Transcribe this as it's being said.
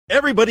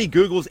Everybody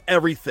Googles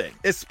everything,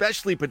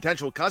 especially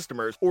potential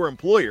customers or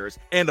employers,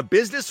 and a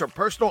business or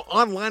personal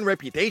online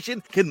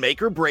reputation can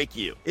make or break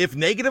you. If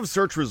negative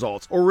search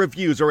results or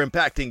reviews are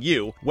impacting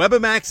you,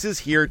 Webamax is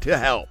here to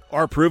help.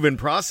 Our proven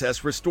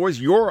process restores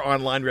your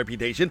online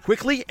reputation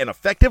quickly and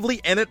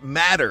effectively, and it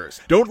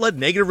matters. Don't let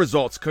negative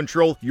results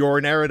control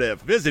your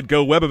narrative. Visit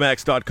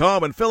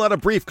GoWebamax.com and fill out a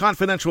brief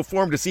confidential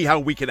form to see how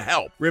we can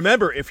help.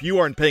 Remember, if you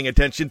aren't paying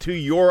attention to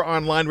your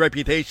online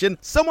reputation,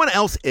 someone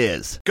else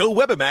is.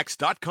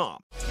 GoWebamax.com.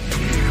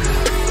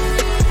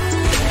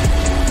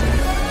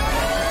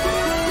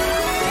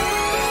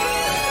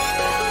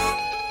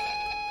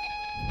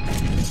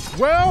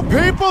 Well,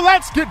 people,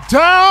 let's get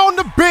down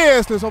to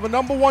business on the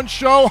number one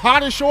show,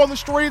 hottest show on the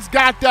streets,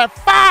 got that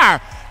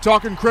fire.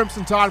 Talking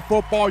Crimson Tide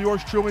football,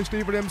 yours truly,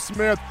 Stephen M.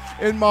 Smith.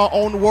 In my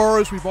own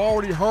words, we've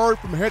already heard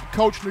from head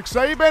coach Nick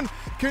Saban.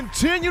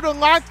 Continue to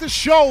like the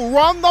show.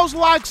 Run those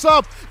likes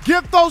up.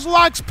 Get those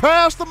likes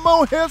past the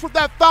moon. Here's with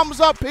that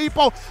thumbs up,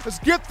 people. Let's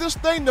get this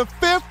thing to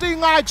 50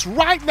 likes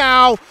right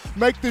now.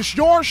 Make this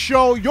your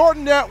show, your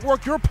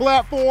network, your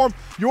platform,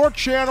 your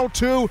channel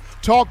to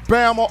Talk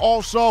Bama.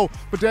 Also,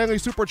 the Daily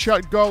Super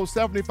Chat Go,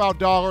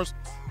 $75.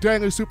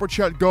 Daily Super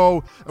Chat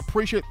Go.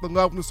 Appreciate the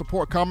love and the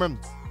support coming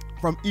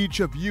from each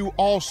of you.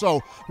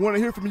 Also, want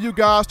to hear from you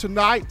guys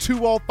tonight.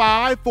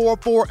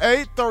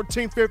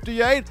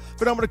 205-448-1358.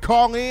 The number to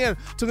call in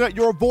to let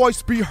your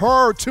voice be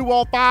heard.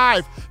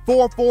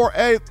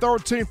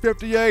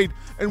 205-448-1358.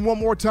 And one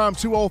more time,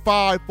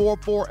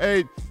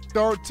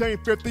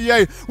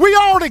 205-448-1358. We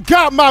already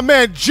got my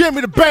man Jimmy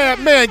the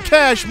Bad Man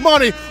Cash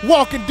Money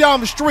walking down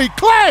the street.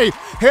 Clay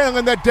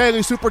handling that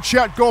daily super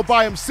chat go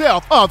by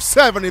himself of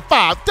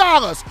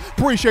 $75.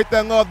 Appreciate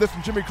that love. This is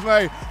Jimmy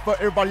Clay. For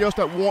everybody else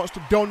that wants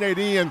to donate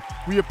in,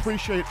 we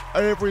appreciate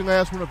every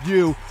last one of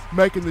you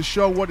making the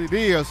show what it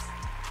is.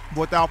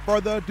 Without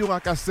further ado,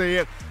 like I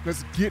said,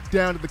 let's get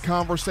down to the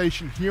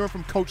conversation. Hearing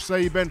from Coach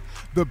Saban,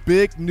 the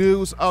big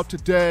news of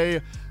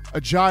today.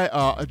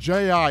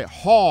 Agiye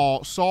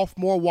Hall,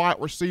 sophomore wide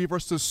receiver,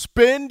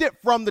 suspended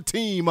from the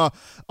team,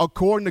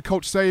 according to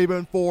Coach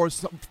Saban, for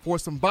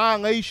some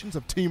violations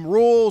of team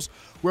rules,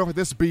 whether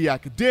this be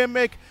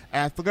academic,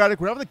 athletic,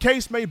 whatever the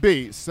case may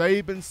be.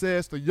 Saban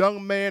says the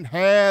young man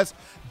has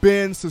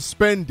been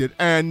suspended.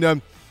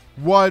 And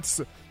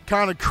what's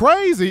kind of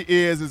crazy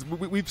is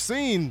we've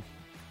seen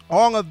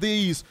all of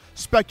these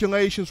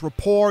speculations,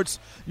 reports,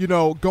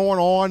 going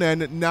on,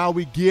 and now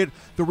we get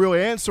the real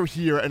answer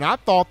here. And I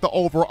thought the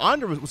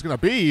over-under was going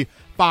to be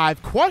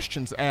 5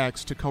 questions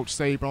asked to Coach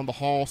Saban on the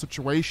Hall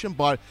situation,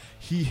 but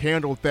he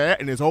handled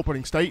that in his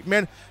opening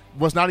statement.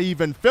 Was not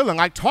even feeling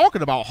like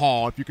talking about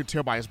Hall, if you could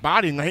tell by his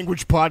body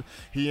language, but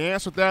he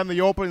answered that in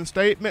the opening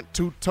statement.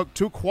 Took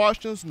 2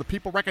 questions, and the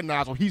people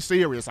recognized, well, he's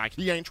serious. Like,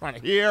 he ain't trying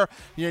to hear.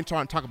 He ain't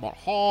trying to talk about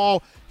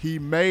Hall. He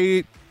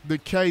made the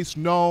case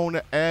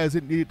known as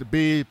it needed to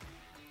be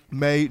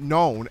made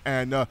known.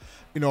 And,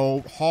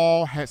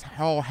 Hall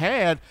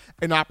had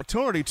an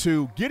opportunity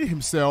to get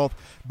himself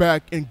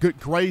back in good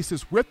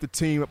graces with the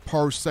team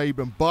per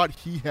Saban, but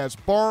he has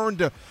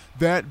burned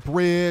that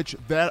bridge,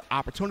 that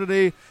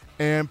opportunity.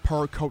 And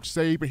per Coach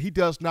Saban, he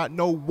does not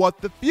know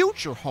what the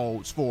future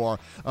holds for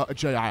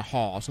Agiye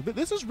Hall. So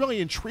this is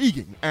really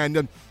intriguing.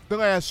 And the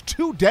last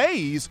 2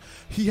 days,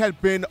 he had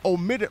been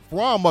omitted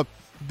from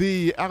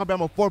the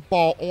Alabama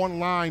Football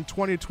Online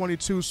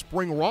 2022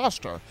 spring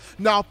roster.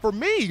 Now, for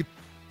me,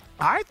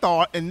 I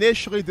thought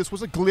initially this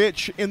was a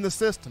glitch in the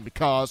system,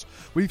 because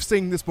we've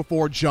seen this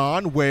before,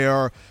 John,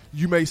 where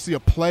you may see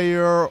a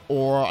player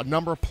or a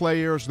number of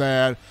players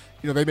that,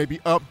 they may be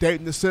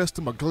updating the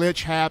system, a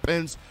glitch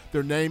happens,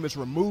 their name is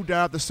removed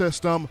out of the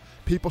system,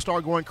 people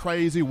start going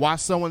crazy, why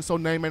so-and-so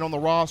name ain't on the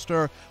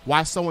roster,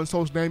 why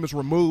so-and-so's name is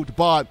removed,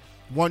 but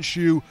once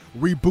you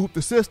reboot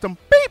the system,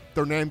 beep,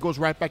 their name goes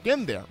right back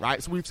in there,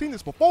 right? So we've seen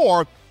this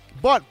before,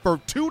 but for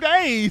 2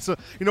 days,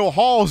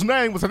 Hall's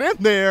name wasn't in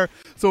there.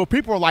 So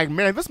people are like,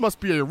 man, this must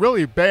be a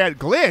really bad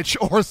glitch,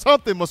 or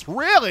something must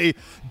really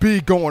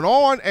be going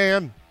on.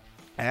 And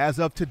as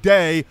of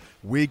today,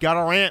 we got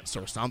our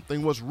answer.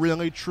 Something was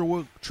really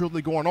truly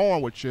going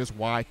on, which is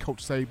why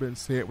Coach Saban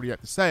said what he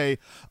had to say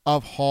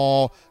of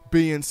Hall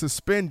being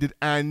suspended.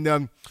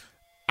 And,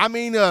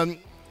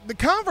 the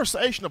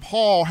conversation of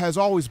Hall has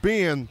always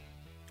been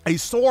a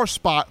sore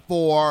spot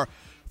for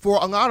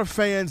a lot of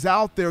fans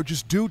out there,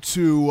 just due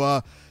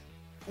to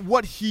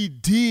what he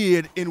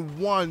did in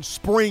one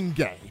spring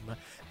game.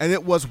 And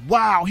it was,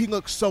 wow, he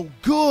looked so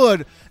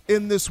good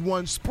in this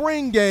one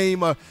spring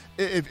game.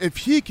 If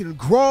he can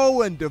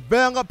grow and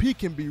develop, he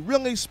can be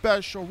really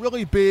special,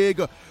 really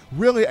big,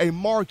 really a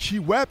marquee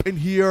weapon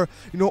here,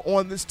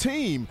 on this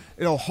team.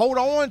 Hold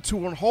on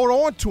to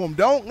him.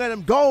 Don't let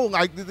him go.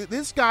 Like,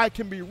 this guy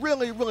can be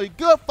really, really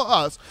good for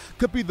us.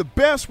 Could be the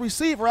best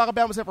receiver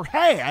Alabama's ever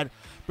had.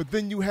 But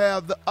then you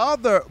have the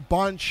other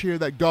bunch here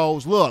that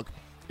goes, look,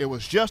 it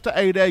was just an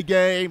 8-day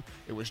game.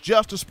 It was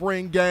just a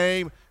spring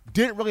game.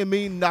 didn't really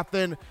mean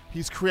nothing.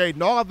 He's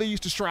creating all of these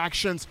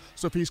distractions.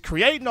 So if he's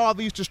creating all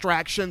these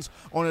distractions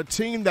on a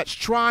team that's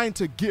trying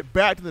to get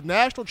back to the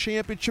national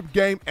championship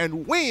game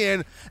and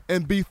win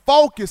and be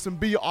focused and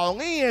be all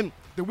in,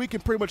 then we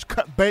can pretty much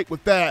cut bait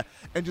with that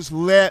and just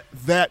let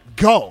that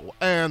go.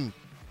 And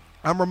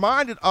I'm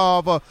reminded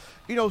of,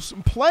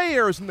 some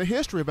players in the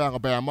history of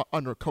Alabama,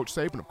 under Coach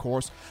Saban, of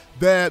course,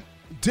 that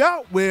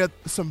dealt with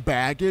some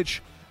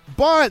baggage,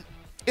 but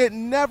it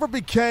never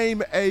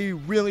became a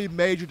really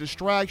major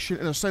distraction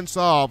in a sense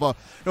of,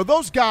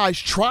 those guys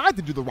tried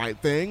to do the right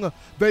thing.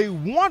 They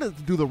wanted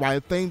to do the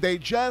right thing. They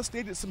just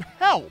needed some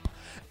help.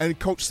 And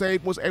Coach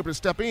Saban was able to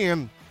step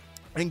in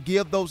and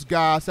give those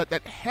guys that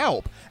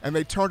help, and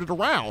they turned it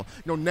around.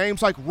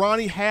 Names like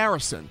Ronnie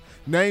Harrison,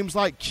 names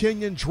like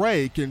Kenyon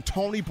Drake and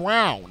Tony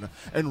Brown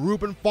and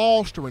Reuben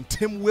Foster and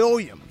Tim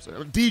Williams,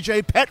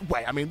 DJ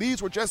Petway. I mean,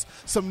 these were just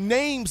some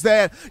names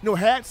that,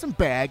 had some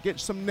baggage,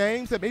 some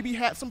names that maybe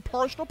had some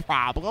personal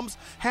problems,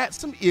 had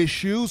some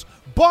issues,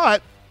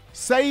 but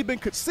Saban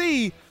could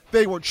see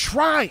they were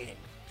trying.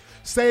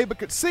 Saban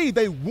could see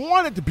they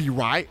wanted to be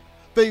right.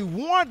 They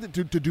wanted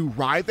to do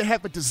right. They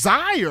had the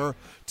desire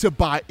to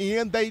buy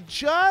in. They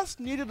just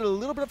needed a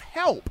little bit of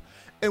help.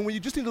 And when you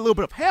just need a little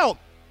bit of help,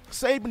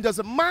 Saban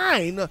doesn't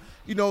mind,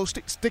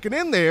 sticking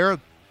in there,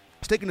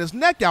 sticking his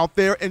neck out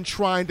there and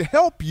trying to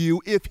help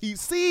you if he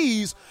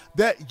sees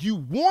that you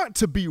want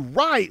to be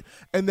right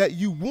and that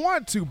you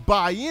want to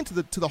buy into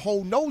the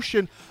whole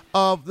notion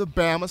of the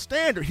Bama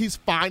standard. He's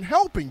fine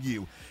helping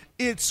you.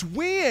 It's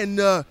when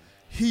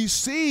he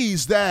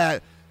sees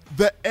that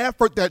the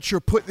effort that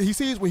you're putting,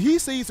 when he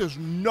sees there's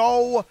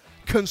no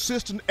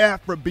consistent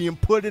effort being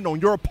put in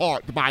on your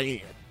part to buy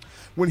in.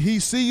 When he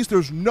sees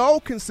there's no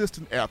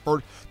consistent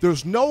effort,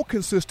 there's no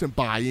consistent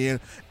buy-in,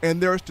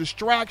 and there's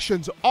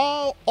distractions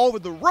all over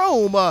the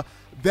room,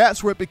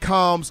 that's where it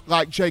becomes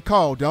like J.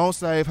 Cole. Don't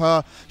save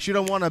her. She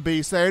don't want to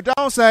be saved.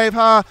 Don't save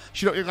her.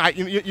 She don't,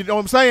 you know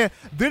what I'm saying?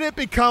 Then it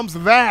becomes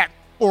that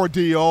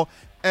ordeal,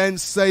 and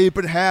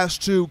Saban has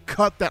to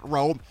cut that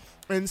rope,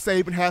 and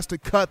Saban has to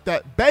cut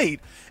that bait.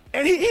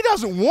 And he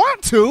doesn't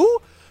want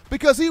to,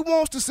 because he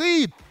wants to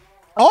see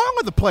all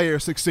of the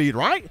players succeed,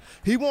 right?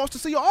 He wants to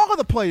see all of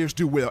the players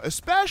do well,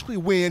 especially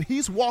when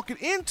he's walking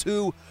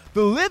into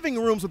the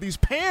living rooms of these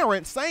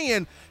parents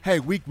saying, hey,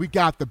 we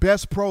got the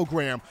best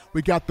program,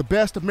 we got the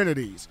best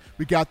amenities,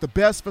 we got the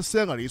best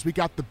facilities, we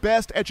got the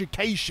best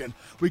education,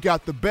 we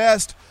got the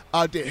best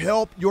to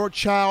help your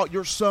child,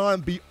 your son,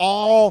 be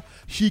all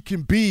he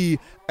can be.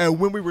 And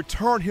when we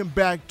return him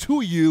back to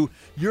you,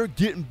 you're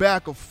getting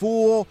back a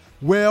full,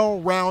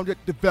 well-rounded,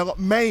 developed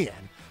man.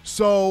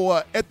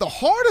 So at the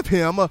heart of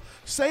him,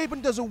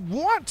 Saban doesn't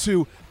want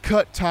to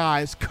cut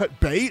ties, cut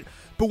bait,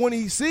 but when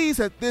he sees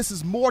that this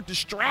is more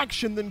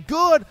distraction than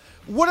good,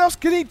 what else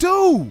can he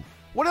do?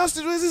 What else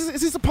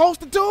is he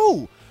supposed to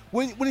do?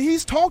 When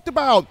he's talked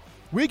about,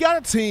 we got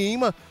a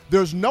team,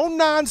 there's no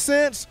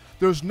nonsense,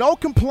 there's no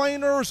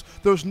complainers,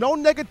 there's no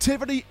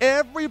negativity,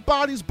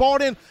 everybody's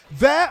bought in.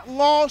 That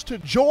loss to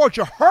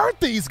Georgia hurt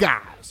these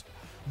guys.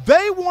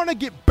 They want to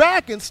get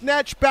back and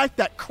snatch back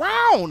that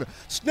crown,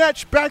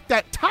 snatch back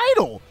that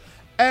title.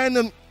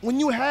 And when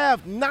you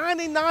have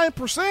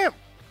 99%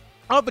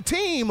 of the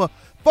team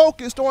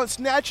focused on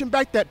snatching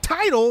back that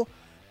title,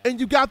 and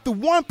you got the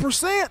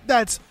 1%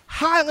 that's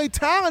highly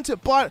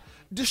talented, but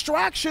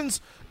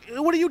distractions,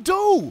 what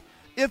do?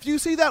 If you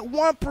see that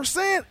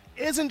 1%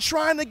 isn't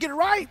trying to get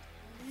right,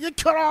 you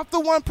cut off the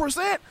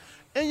 1%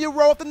 and you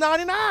roll with the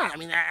 99. I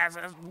mean, that's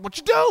what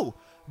you do.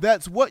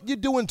 That's what you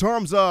do in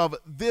terms of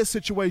this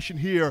situation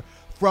here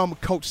from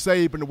Coach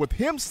Saban. With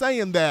him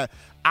saying that,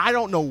 I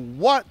don't know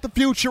what the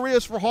future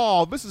is for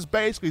Hall. This is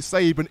basically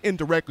Saban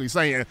indirectly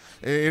saying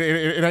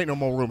it ain't no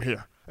more room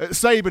here.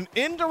 Saban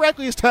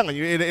indirectly is telling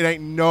you it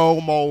ain't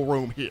no more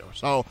room here.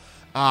 So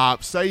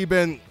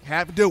Saban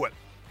had to do it.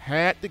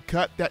 Had to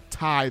cut that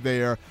tie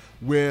there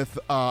with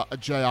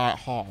Agiye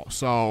Hall.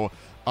 So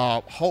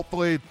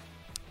hopefully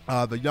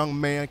the young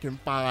man can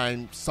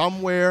find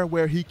somewhere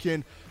where he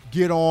can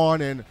get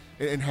on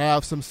and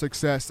have some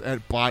success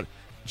at, but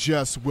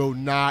just will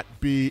not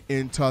be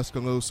in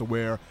Tuscaloosa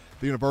where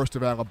the University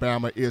of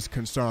Alabama is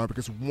concerned.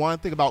 Because one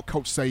thing about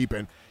Coach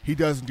Saban, he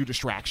doesn't do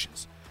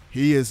distractions.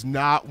 He is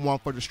not one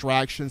for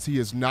distractions. He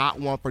is not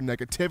one for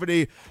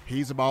negativity.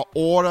 He's about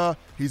order.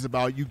 He's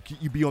about you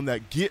be on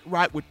that get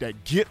right with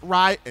that get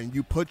right, and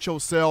you put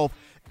yourself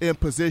in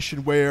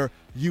position where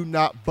you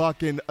not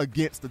bucking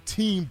against the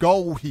team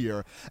goal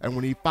here. And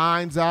when he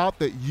finds out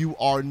that you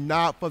are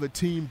not for the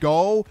team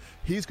goal,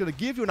 he's going to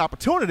give you an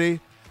opportunity.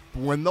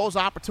 But when those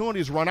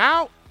opportunities run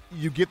out,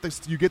 you get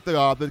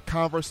the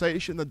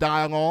conversation, the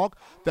dialogue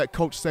that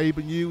Coach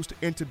Saban used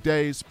in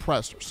today's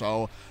presser.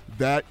 So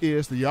that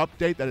is the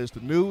update. That is the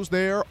news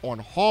there on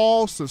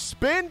Hall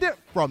suspended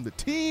from the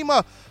team,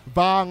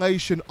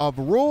 violation of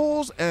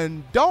rules,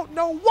 and don't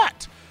know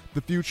what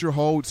the future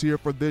holds here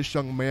for this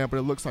young man. But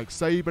it looks like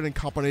Saban and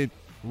company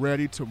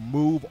ready to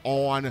move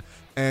on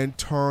and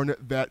turn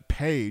that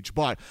page.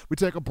 But we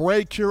take a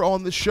break here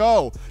on the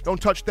show.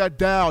 Don't touch that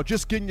dial.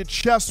 Just getting your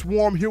chest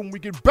warm here when we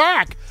get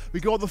back. We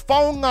go to the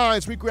phone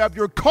lines. We grab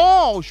your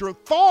calls, your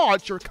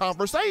thoughts, your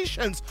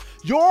conversations,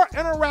 your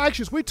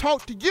interactions. We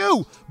talk to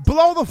you.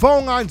 Blow the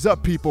phone lines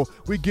up, people.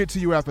 We get to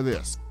you after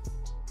this.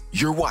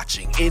 You're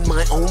watching In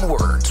My Own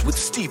Words with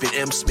Stephen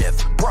M.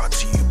 Smith, brought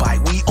to you by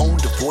We Own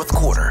the Fourth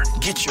Quarter.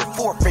 Get your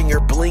four-finger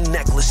bling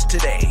necklace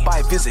today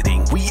by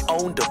visiting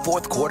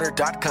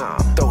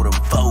weownthefourthquarter.com. Throw them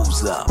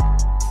foes up.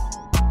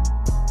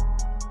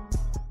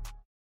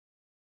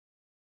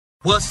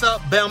 What's up,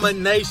 Bama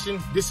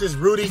Nation? This is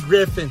Rudy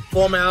Griffin,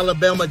 former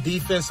Alabama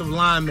defensive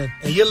lineman,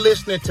 and you're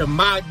listening to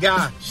my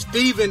guy,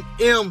 Stephen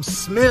M.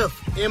 Smith,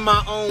 In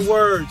My Own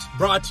Words,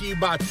 brought to you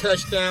by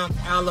Touchdown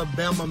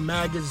Alabama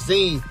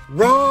Magazine.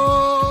 Roll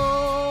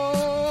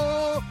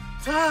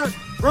Tide,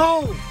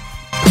 roll!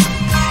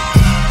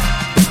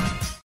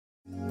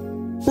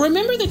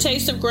 Remember the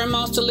taste of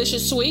Grandma's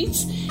delicious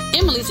sweets?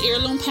 Emily's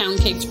Heirloom Pound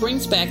Cakes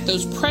brings back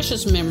those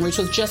precious memories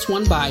with just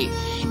one bite.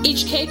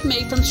 Each cake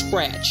made from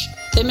scratch.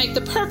 They make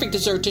the perfect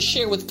dessert to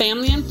share with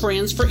family and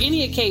friends for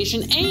any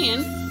occasion,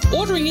 and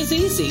ordering is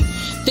easy.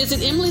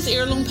 Visit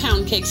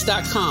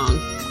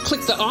emily'sheirloompoundcakes.com.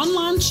 Click the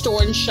online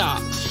store and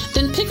shop.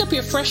 Then pick up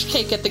your fresh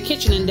cake at the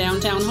kitchen in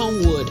downtown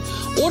Homewood.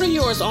 Order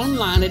yours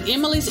online at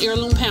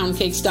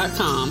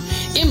emily'sheirloompoundcakes.com.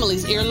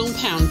 Emily's Heirloom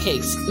Pound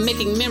Cakes,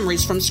 making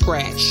memories from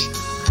scratch.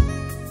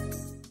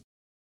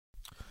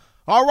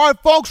 All right,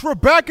 folks, we're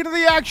back into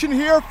the action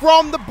here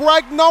from the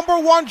break.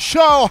 #1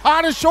 show,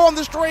 hottest show on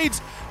the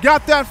streets.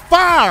 Got that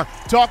fire.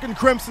 Talking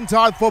Crimson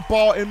Tide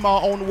football, In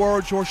My Own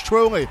Words, yours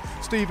truly,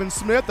 Stephen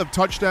Smith of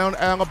Touchdown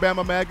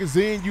Alabama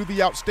Magazine. You,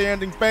 the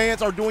outstanding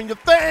fans, are doing your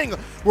thing.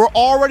 We're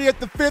already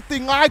at the 50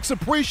 likes.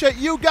 Appreciate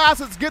you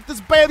guys. Let's get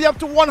this baby up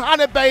to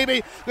 100,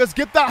 baby. Let's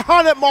get that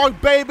 100 mark,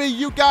 baby.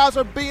 You guys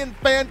are being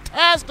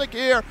fantastic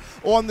here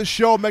on the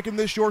show, making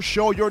this your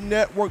show, your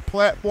network,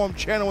 platform,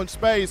 channel, and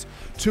space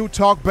to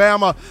talk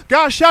Bama.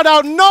 Guys, shout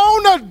out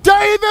Nona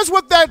Davis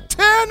with that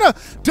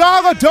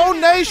 $10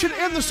 donation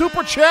in the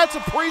Super Chats.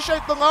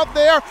 Appreciate the love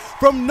there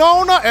from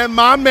Nona and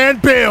my man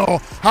Bill.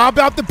 How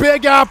about the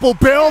Big Apple?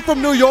 Bill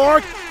from New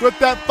York with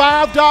that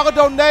 $5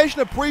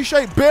 donation.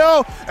 Appreciate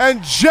Bill.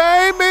 And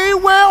Jamie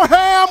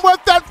Wilhelm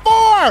with that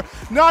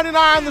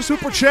 $4.99 in the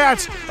Super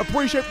Chats.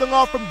 Appreciate the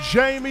love from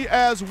Jamie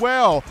as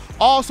well.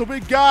 Also, we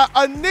got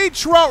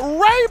Anitra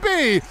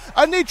Raby.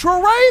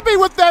 Anitra Raby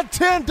with that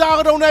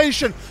 $10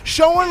 donation.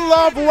 Showing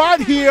love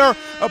right here.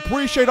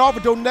 Appreciate all the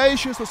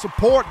donations, the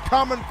support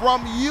coming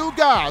from you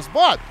guys.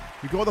 But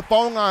we go to the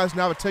phone lines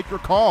now to take your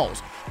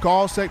calls.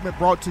 Call segment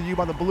brought to you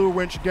by the Blue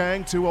Wrench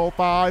Gang,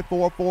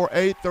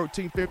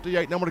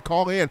 205-448-1358. Number to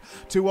call in,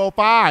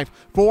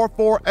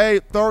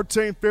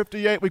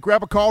 205-448-1358. We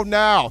grab a call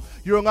now.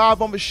 You're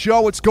live on the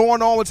show. What's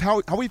going on?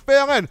 How we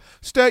feeling?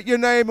 State your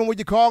name and where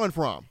you calling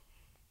from.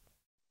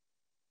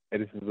 Hey,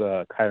 this is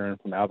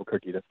Kyron from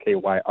Albuquerque. That's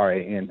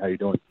Kyran. How you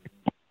doing?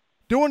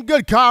 Doing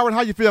good, Kyron.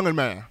 How you feeling,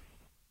 man?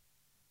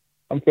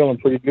 I'm feeling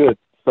pretty good.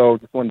 So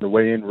just wanted to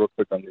weigh in real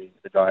quick on the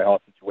Agiye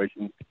Hall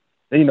situation.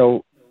 And, you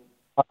know,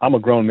 I'm a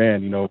grown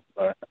man,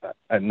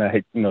 and I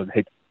hate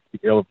to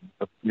speak ill of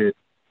it.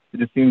 It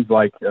just seems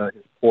like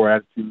his poor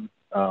attitude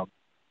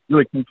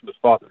really came from his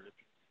father. If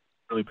you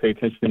really pay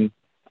attention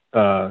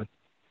to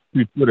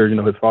Twitter,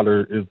 his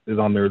father is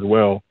on there as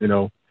well,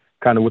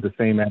 kind of with the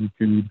same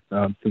attitude.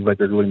 Seems like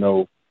there's really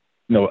no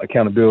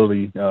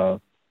accountability,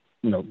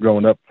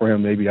 growing up for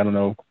him. Maybe, I don't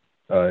know,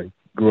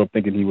 grew up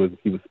thinking he was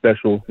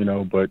special,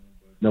 but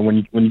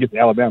when you get to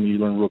Alabama, you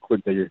learn real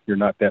quick that you're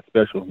not that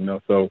special,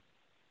 So,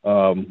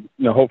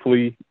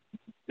 hopefully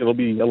it'll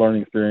be a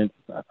learning experience.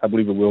 I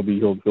believe it will be.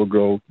 He'll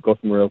go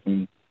somewhere else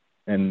and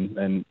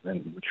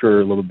mature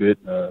a little bit.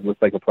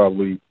 Looks like he'll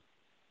probably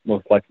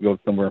most likely go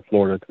somewhere in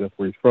Florida because that's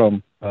where he's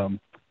from.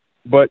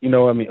 But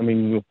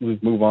we'll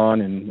just move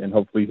on and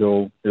hopefully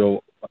he'll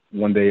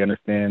one day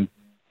understand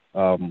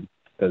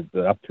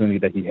the opportunity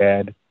that he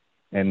had,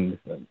 and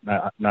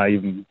not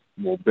even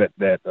will bet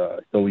that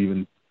he'll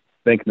even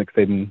thank Nick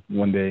Saban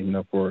one day,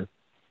 for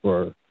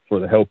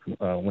the help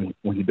when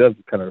he does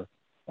kind of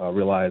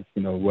realize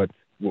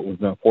what was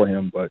done for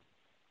him. But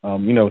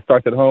it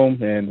starts at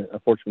home, and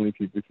unfortunately,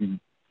 if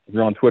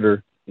you're on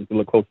Twitter, if you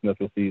look close enough,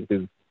 you'll see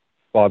his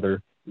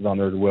father is on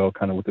there as well,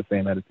 kind of with the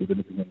same attitude that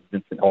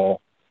Vincent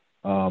Hall.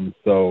 We'll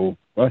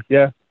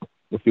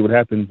see what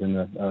happens.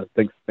 And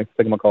thanks for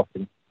taking my call,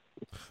 Steve.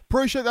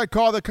 Appreciate that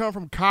call that come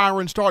from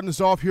Kyron, starting us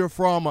off here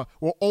from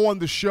on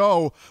the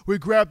show. We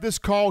grab this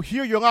call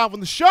here. You're live on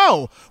the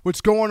show.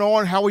 What's going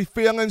on? How we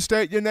feeling?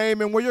 State your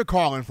name and where you're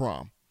calling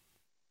from.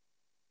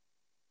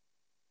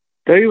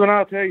 Steven,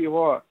 I'll tell you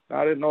what.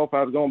 I didn't know if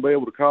I was going to be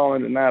able to call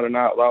in tonight or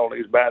not with all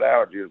these bad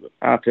allergies, but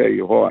I'll tell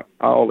you what.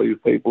 All these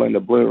people in the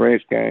Blue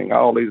Wrench Gang,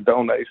 all these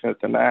donations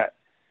tonight,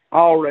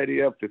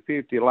 already up to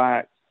 50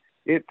 likes.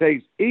 It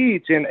takes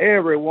each and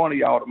every one of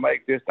y'all to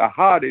make this the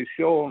hottest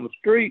show on the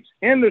streets,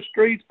 in the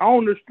streets,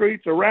 on the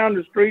streets, around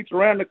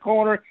the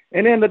corner,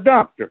 and in the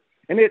dumpster.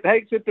 And it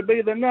takes it to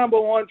be the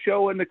 #1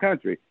 show in the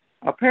country.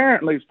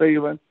 apparently,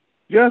 Stephen,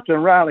 Justin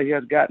Riley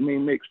has got me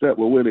mixed up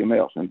with Willie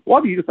Nelson.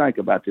 What do you think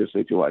about this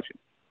situation?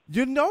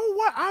 You know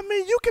what? I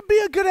mean, you could be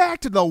a good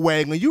actor, though,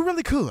 Wagley. You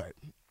really could.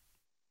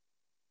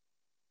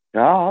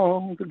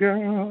 All the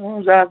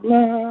girls I've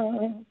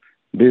loved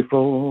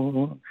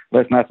before.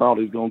 Listen, that's all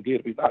he's going to get.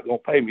 If he's not going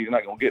to pay me, he's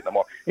not going to get no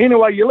more.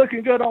 Anyway, you're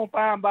looking good on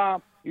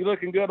Feinbaum. You're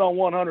looking good on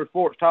 100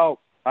 Sports Talk.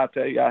 I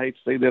tell you, I hate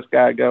to see this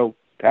guy go.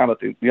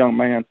 Talented young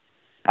man.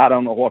 I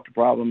don't know what the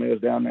problem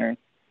is down there.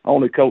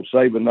 Only Coach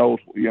Saban knows,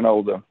 you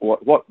know,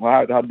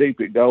 how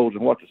deep it goes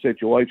and what the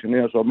situation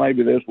is. So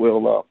maybe this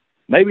will,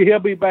 maybe he'll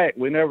be back.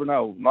 We never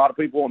know. A lot of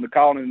people want to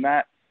call in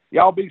tonight.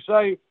 Y'all be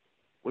safe.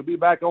 We'll be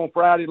back on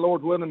Friday.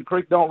 Lord's willing, the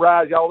creek don't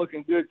rise. Y'all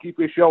looking good. Keep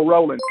this show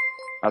rolling.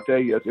 I tell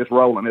you, it's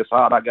rolling. It's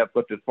hot. I got to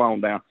put this phone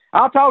down.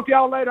 I'll talk to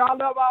y'all later. I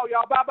love all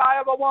y'all. Bye-bye,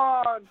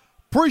 everyone.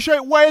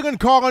 Appreciate Wagon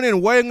calling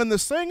in. Wagon the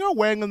singer,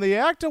 Wagon the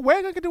actor.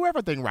 Wagon can do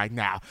everything right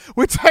now.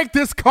 We take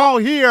this call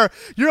here.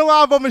 You're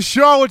live on the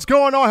show. What's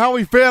going on? How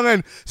we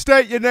feeling?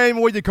 State your name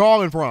and where you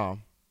calling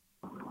from.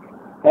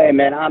 Hey,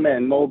 man, I'm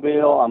in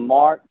Mobile. I'm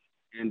Mark.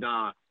 And,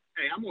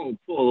 hey, I'm going to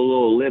pull a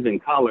little living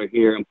color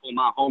here and pull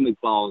my homie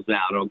claws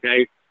out,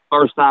 okay?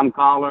 First-time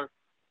caller.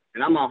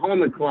 And I'm a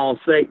homie claw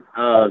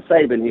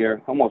Saban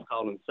here. I almost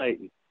called him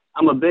Satan.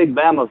 I'm a big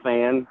Bama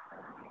fan.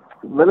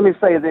 Let me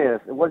say this.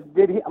 I'm going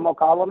to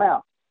call him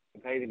out.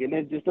 Okay, give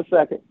me just a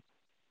second.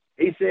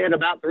 He said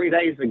about 3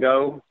 days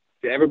ago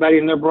to everybody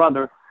and their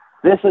brother,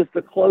 this is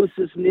the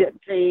closest knit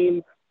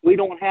team. We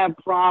don't have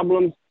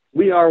problems.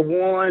 We are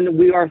one.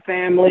 We are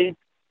family.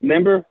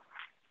 Remember?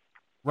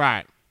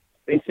 Right.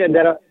 He said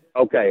that.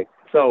 Okay.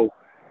 So,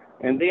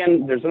 and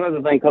then there's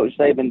another thing Coach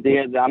Saban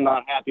did that I'm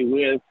not happy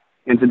with.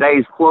 In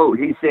today's quote,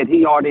 he said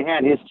he already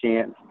had his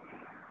chance.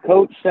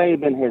 Coach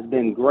Saban has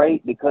been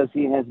great because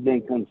he has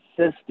been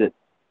consistent.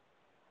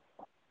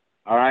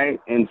 All right?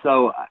 And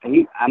so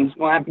I'm just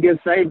going to have to give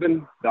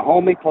Saban the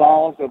homie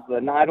clause of the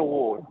night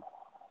award.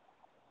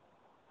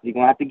 You're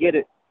going to have to get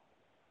it.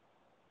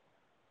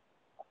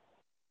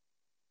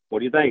 What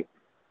do you think?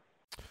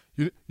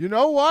 You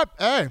know what?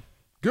 Hey,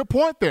 good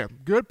point there.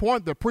 Good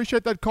point there.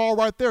 Appreciate that call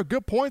right there.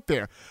 Good point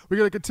there. We're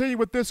going to continue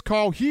with this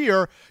call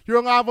here.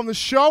 You're live on the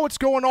show. What's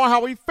going on?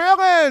 How are we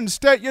feeling?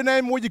 State your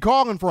name and where you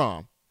calling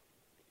from.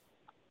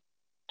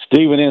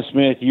 Stephen M.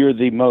 Smith, you're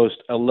the most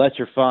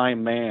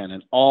electrifying man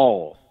in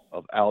all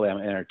of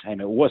Alabama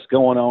entertainment. What's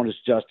going on is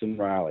Justin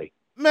Riley.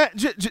 Man,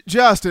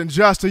 Justin,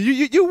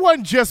 you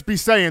wouldn't just be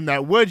saying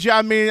that, would you?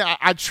 I mean,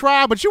 I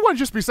try, but you wouldn't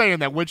just be saying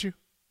that, would you?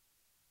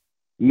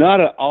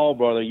 Not at all,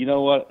 brother. You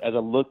know what? As I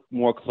look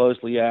more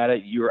closely at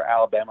it, you're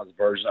Alabama's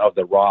version of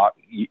The Rock.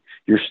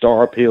 Your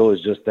star appeal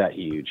is just that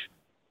huge.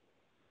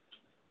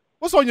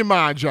 What's on your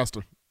mind,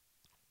 Justin?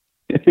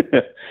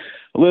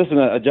 Listen,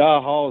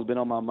 Agiye Hall has been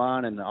on my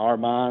mind and our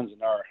minds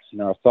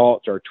and our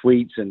thoughts, our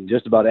tweets, and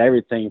just about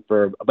everything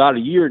for about a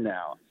year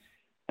now.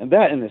 And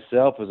that in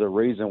itself is a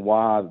reason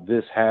why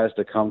this has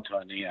to come to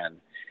an end.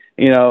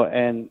 You know,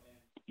 and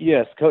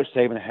yes, Coach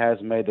Saban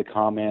has made the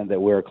comment that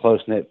we're a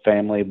close-knit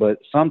family, but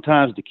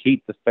sometimes to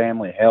keep the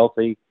family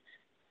healthy,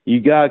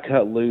 you got to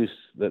cut loose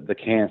the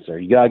cancer.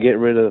 You got to get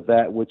rid of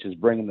that which is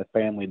bringing the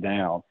family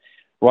down.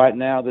 Right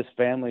now, this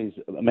family's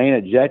main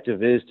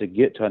objective is to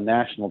get to a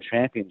national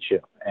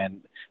championship,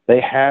 and they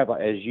have,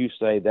 as you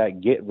say,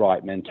 that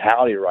get-right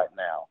mentality right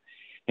now.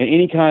 And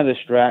any kind of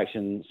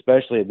distraction,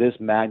 especially at this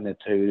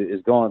magnitude,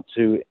 is going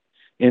to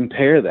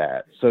impair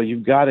that. So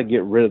you've got to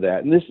get rid of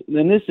that. And this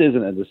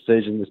isn't a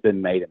decision that's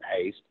been made in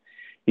haste.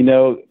 You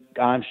know,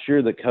 I'm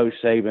sure that Coach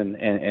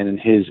Saban and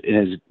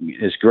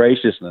his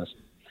graciousness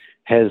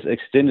has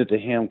extended to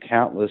him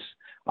countless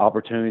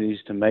opportunities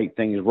to make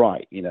things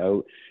right. You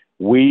know,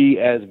 we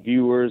as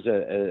viewers,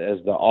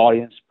 as the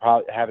audience,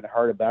 probably haven't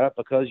heard about it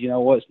because, you know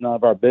what, it's none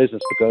of our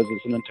business because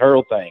it's an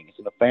internal thing. It's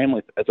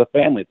a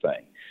family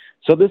thing.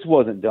 So this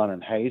wasn't done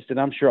in haste. And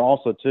I'm sure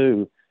also,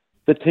 too,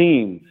 the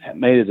team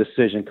made a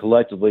decision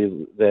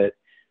collectively that,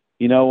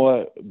 you know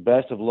what,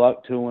 best of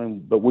luck to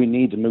him, but we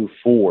need to move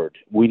forward.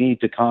 We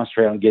need to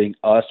concentrate on getting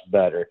us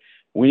better.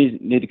 We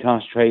need to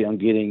concentrate on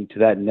getting to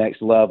that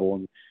next level.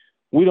 And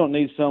we don't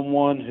need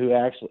someone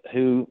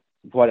who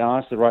quite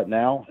honestly right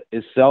now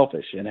is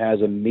selfish and has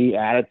a me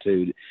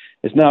attitude.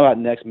 It's not about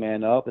next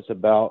man up. It's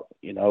about,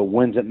 you know,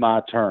 when's it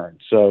my turn?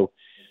 So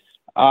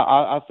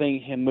I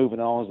think him moving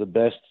on is the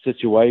best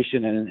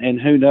situation.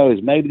 And who knows,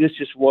 maybe this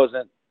just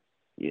wasn't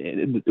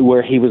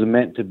where he was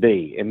meant to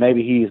be. And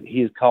maybe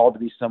he is called to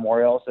be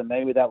somewhere else, and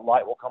maybe that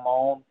light will come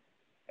on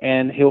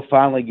and he'll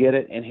finally get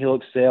it and he'll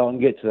excel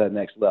and get to that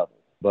next level.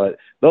 But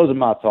those are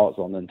my thoughts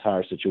on the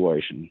entire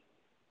situation.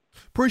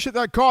 Appreciate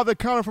that call. That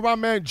coming from my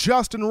man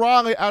Justin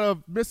Riley out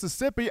of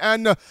Mississippi.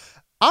 And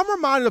I'm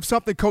reminded of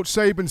something Coach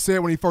Saban said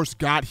when he first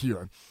got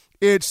here.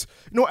 It's,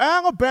 you know,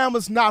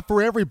 Alabama's not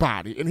for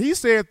everybody. And he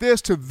said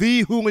this to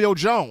the Julio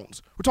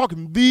Jones. We're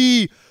talking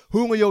the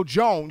Julio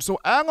Jones. So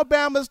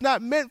Alabama's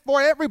not meant for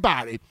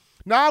everybody.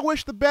 Now, I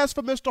wish the best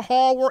for Mr.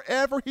 Hall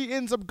wherever he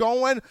ends up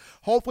going.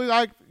 Hopefully,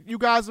 like you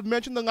guys have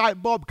mentioned, the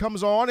light bulb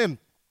comes on and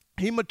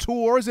he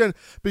matures and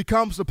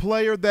becomes the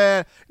player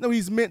that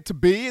he's meant to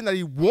be and that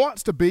he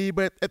wants to be.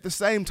 But at the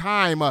same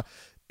time,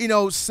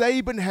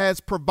 Saban has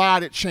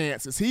provided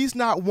chances. He's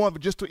not one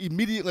just to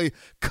immediately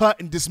cut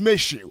and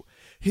dismiss you.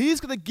 He's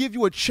going to give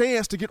you a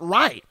chance to get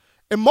right,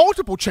 and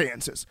multiple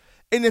chances.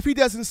 And if he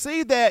doesn't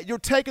see that you're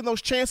taking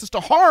those chances to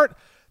heart,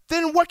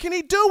 then what can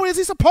he do? What is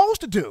he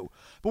supposed to do?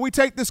 But we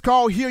take this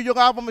call here. You're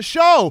live on the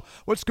show.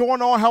 What's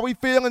going on? How we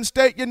feeling?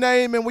 State your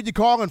name and where you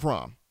calling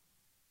from.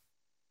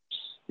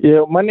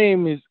 Yeah, my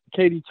name is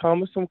Katie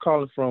Thomas. I'm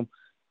calling from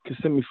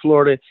Kissimmee,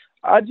 Florida.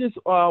 I just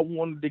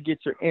wanted to get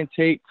your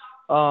intake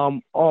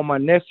on my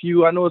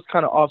nephew. I know it's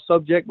kind of off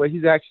subject, but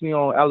he's actually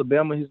on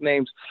Alabama. His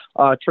name's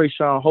Trey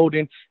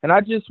Sanders. And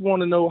I just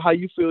want to know how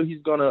you feel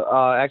he's going to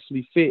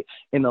actually fit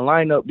in the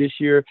lineup this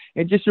year,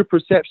 and just your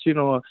perception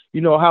on,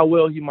 how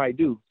well he might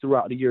do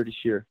throughout the year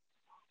this year.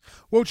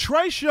 Well,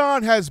 Trey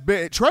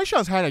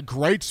Sanders had a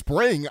great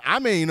spring. I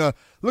mean,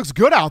 looks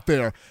good out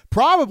there.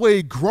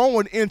 Probably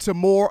growing into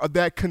more of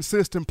that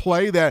consistent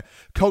play that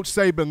Coach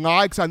Saban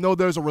likes. I know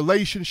there's a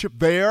relationship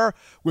there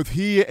with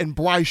he and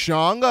Bryce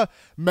Young.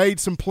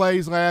 Made some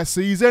plays last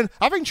season.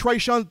 I think Trey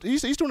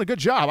Sanders, he's doing a good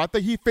job. I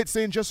think he fits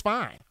in just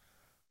fine.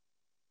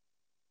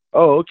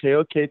 Oh,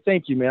 okay.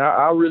 Thank you, man.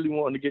 I really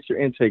wanted to get your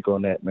intake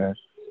on that, man.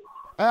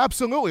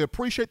 Absolutely.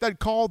 Appreciate that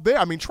call there.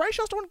 I mean, Trey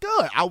Sanders doing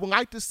good. I would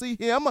like to see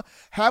him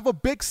have a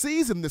big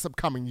season this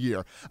upcoming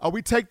year.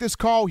 We take this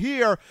call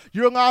here.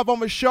 You're live on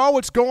the show.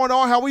 What's going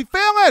on? How we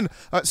feeling?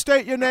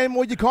 State your name.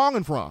 Where you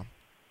calling from?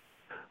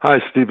 Hi,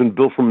 Stephen.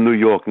 Bill from New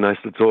York. Nice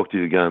to talk to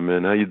you again,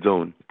 man. How you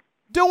doing?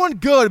 Doing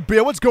good,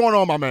 Bill. What's going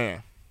on, my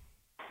man?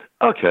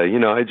 Okay.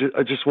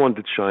 I just wanted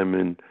to chime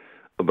in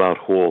about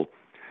Hall.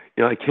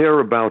 I care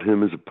about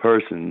him as a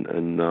person,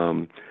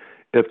 and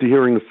after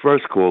hearing the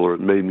first caller, it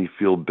made me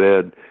feel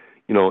bad,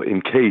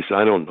 in case,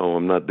 I don't know,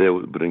 I'm not there,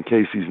 but in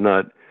case he's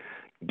not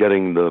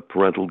getting the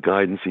parental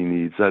guidance he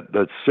needs,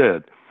 that's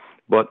sad.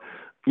 But,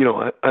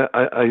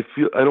 I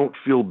don't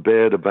feel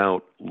bad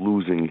about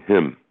losing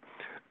him.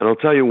 And I'll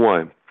tell you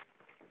why.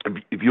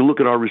 If you look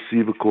at our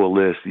receiver core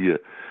last year,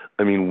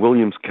 I mean,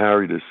 Williams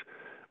carried us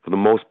for the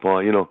most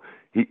part,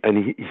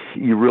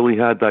 he really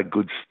had that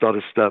good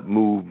stutter step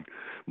moved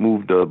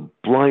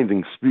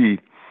blinding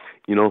speed,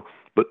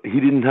 but we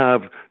didn't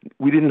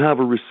have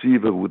a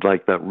receiver with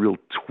like that real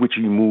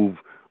twitchy move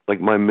like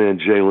my man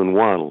Jalen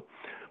Waddle.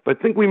 But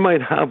I think we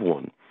might have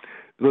one,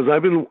 because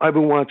I've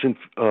been watching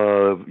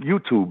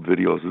YouTube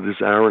videos of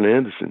this Aaron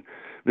Anderson.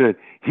 Man,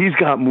 he's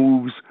got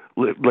moves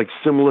like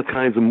similar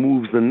kinds of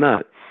moves than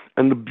that.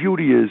 And the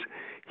beauty is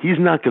he's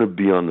not going to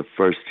be on the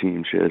first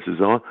team, chances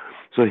are.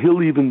 So he'll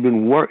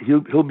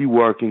be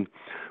working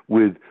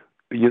with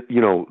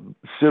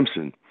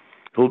Simpson.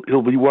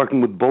 He'll be working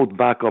with both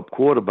backup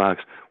quarterbacks,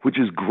 which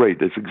is great.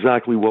 That's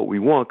exactly what we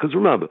want. Because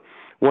remember,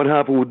 what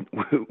happened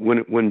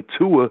when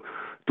Tua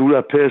threw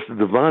that pass to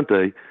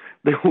Devontae?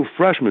 They were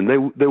freshmen.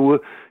 They were,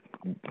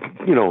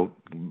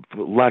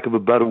 for lack of a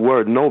better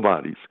word,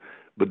 nobodies.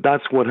 But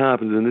that's what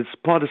happens, and it's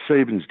part of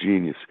Saban's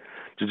genius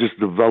to just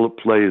develop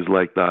players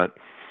like that,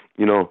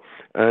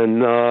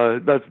 And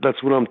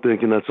that's what I'm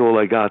thinking. That's all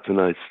I got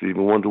tonight, Steve.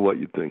 I wonder what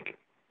you think.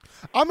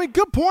 I mean,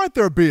 good point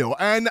there, Bill.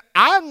 And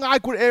I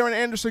like what Aaron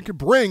Anderson can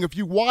bring. If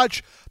you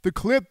watch the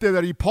clip there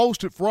that he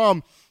posted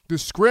from the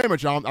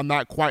scrimmage, I'm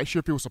not quite sure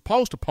if he was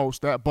supposed to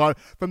post that, but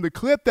from the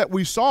clip that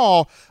we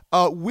saw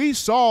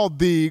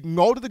the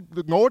go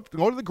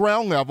to the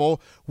ground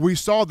level. We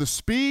saw the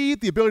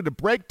speed, the ability to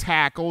break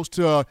tackles,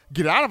 to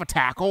get out of a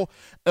tackle,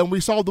 and we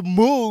saw the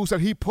moves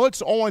that he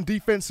puts on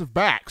defensive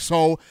backs.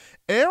 So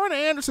Aaron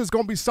Anderson is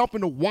going to be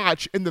something to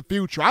watch in the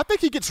future. I think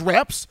he gets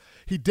reps.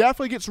 He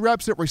definitely gets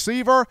reps at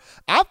receiver.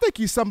 I think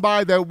he's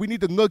somebody that we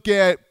need to look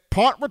at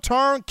punt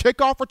return,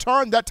 kickoff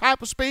return, that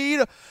type of speed.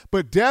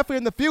 But definitely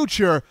in the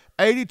future,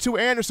 82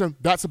 Anderson,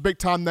 that's a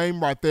big-time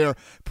name right there.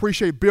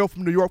 Appreciate Bill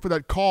from New York for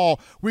that call.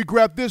 We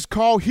grab this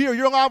call here.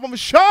 You're live on the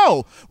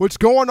show. What's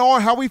going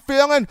on? How we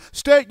feeling?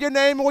 State your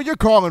name and where you're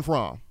calling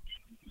from.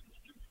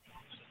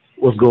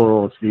 What's going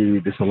on,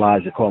 Steve? This is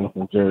Elijah calling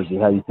from Jersey.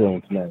 How you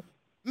feeling tonight?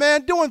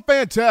 Man, doing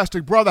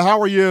fantastic, brother. How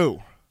are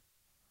you?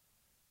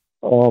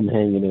 Oh, I'm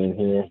hanging in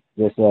here.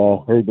 Just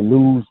heard the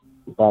news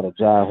about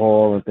Agiye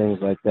Hall and things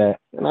like that.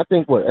 And I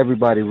think what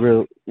everybody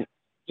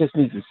just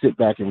needs to sit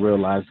back and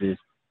realize is,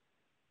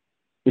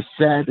 it's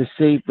sad to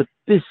say, but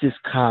this is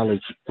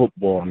college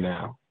football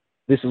now.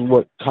 This is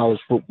what college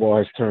football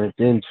has turned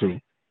into.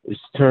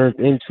 It's turned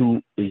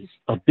into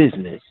a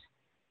business.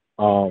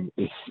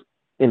 It's,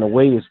 in a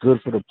way, it's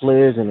good for the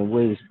players. In a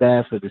way, it's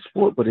bad for the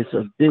sport, but it's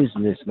a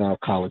business now,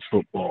 college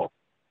football.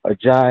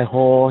 Agiye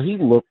Hall, he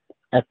looked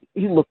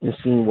and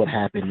seen what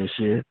happened this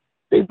year.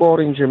 They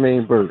brought in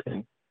Jermaine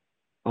Burton.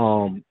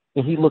 And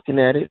he looking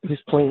at it, his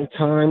playing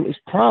time is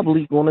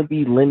probably going to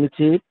be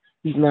limited.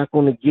 He's not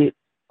going to get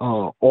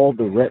all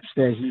the reps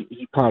that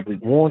he probably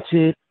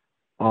wanted.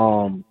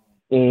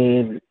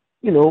 And,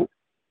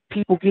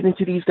 people get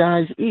into these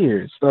guys'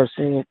 ears, start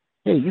saying,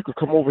 hey, you could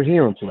come over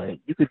here and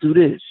play. You could do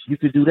this. You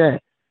could do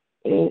that.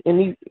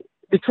 And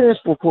the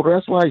transfer portal,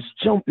 that's why he's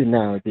jumping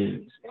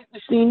nowadays.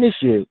 We've seen this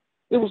year.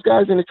 There was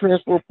guys in the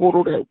transfer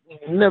portal that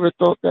we never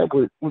thought that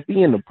would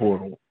be in the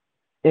portal.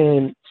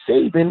 And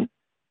Saban,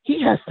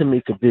 he has to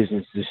make a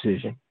business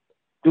decision.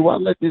 Do I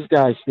let this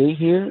guy stay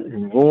here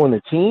and ruin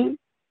the team?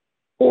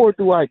 Or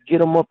do I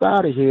get him up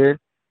out of here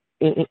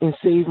and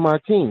save my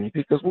team?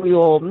 Because we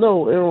all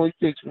know it only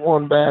takes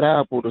one bad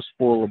apple to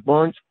spoil a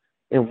bunch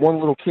and one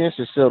little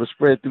cancer cell to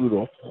spread through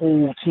the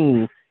whole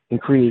team and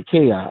create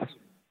chaos.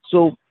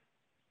 So,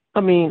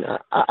 I mean,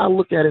 I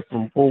look at it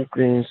from both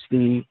ends,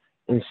 Steve,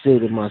 and say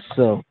to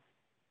myself,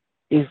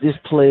 is this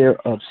player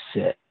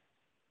upset?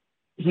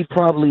 He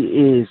probably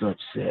is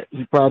upset.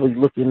 He's probably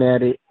looking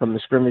at it from the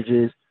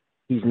scrimmages.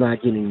 He's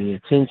not getting the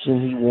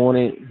attention he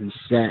wanted. He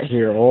sat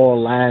here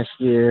all last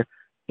year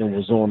and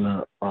was on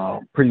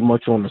the pretty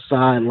much on the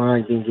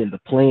sideline, didn't get the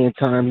playing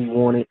time he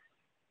wanted.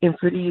 And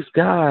for these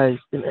guys,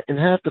 and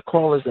half the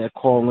callers that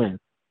call in,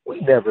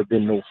 we've never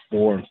been no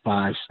 4- and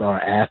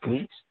 5-star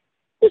athletes.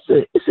 It's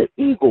an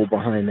ego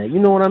behind that. You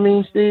know what I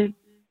mean, Steve?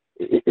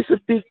 It's a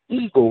big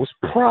ego. It's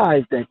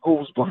pride that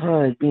goes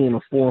behind being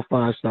a 4- and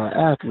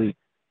 5-star athlete.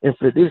 And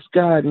for this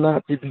guy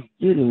not to be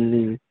getting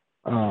the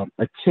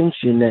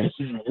attention that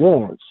he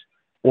wants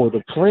or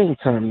the playing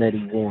time that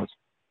he wants,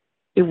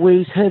 it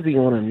weighs heavy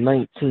on a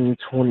 19,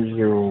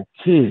 20-year-old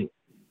kid.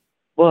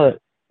 But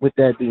with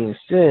that being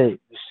said,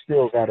 you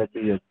still got to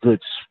be a good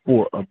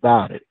sport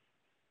about it.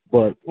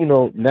 But, you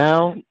know,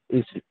 now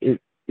it's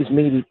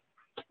made it,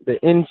 the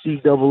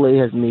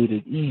NCAA has made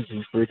it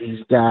easy for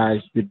these guys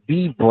to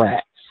be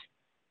brats,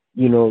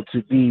 you know,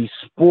 to be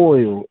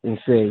spoiled and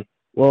say,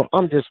 well,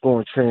 I'm just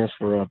going to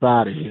transfer up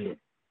out of here,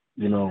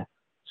 you know.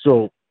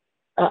 So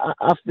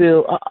I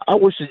feel I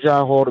wish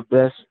Agiye Hall the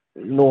best.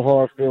 No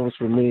hard feelings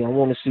for me. I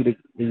want to see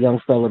the young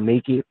fella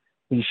make it.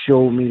 He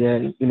showed me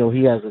that, you know,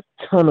 he has a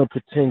ton of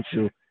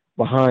potential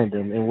behind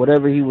him. And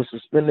whatever he was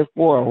suspended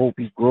for, I hope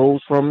he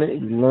grows from it,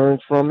 he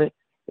learns from it,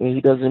 and he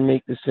doesn't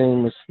make the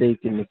same mistake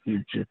in the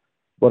future.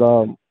 But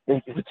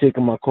thank you for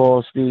taking my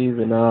call, Steve,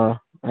 and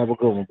have a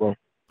good one, bro.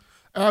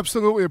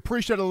 Absolutely.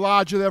 Appreciate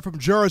Elijah there from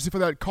Jersey for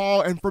that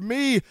call. And for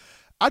me,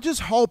 I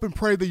just hope and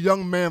pray the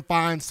young man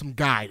finds some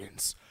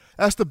guidance.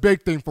 That's the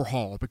big thing for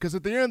Hall, because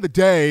at the end of the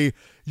day,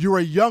 you're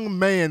a young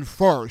man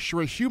first.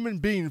 You're a human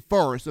being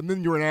first, and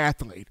then you're an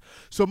athlete.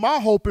 So my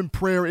hope and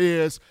prayer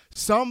is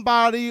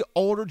somebody,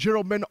 older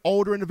gentleman,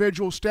 older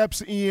individual,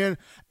 steps in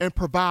and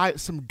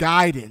provides some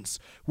guidance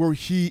where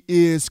he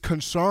is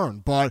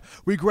concerned. But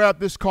we grab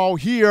this call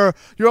here.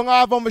 You're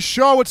live on the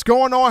show. What's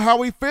going on? How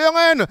we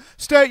feeling?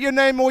 State your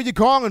name and where you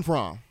calling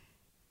from.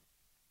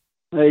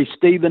 Hey,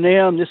 Stephen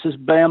M., this is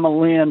Bama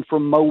Lynn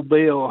from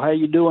Mobile. How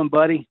you doing,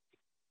 buddy?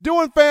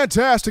 Doing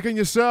fantastic, and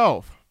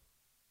yourself?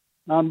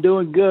 I'm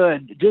doing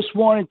good. Just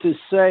wanted to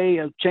say,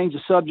 change the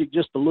subject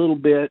just a little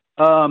bit.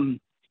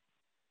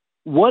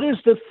 What is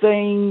the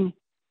thing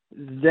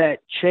that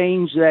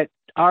changed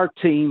our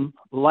team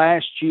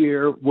last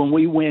year when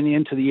we went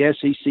into the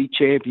SEC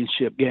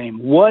championship game?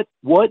 What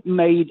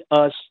made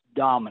us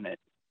dominant?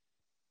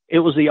 It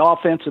was the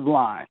offensive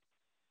line.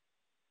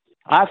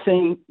 I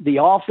think the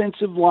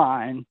offensive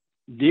line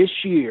this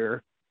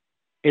year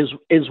is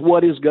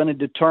what is going to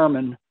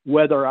determine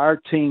whether our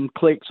team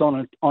clicks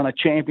on a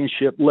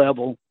championship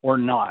level or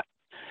not.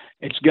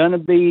 It's going to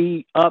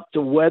be up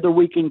to whether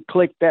we can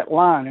click that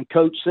line. And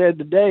Coach said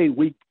today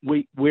we're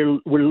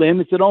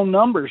limited on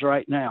numbers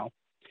right now.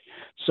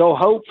 So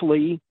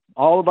hopefully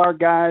all of our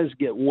guys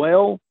get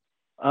well.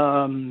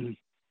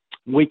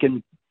 We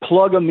can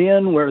plug them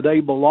in where they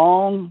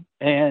belong.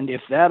 And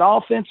if that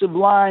offensive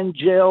line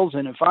gels,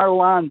 and if our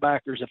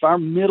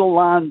middle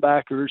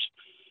linebackers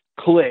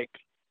click,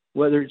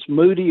 whether it's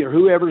Moody or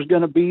whoever's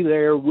going to be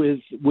there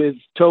with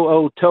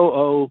To'o,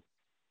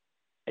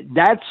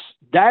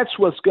 that's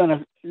what's going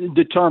to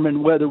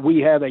determine whether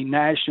we have a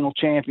national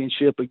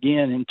championship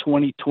again in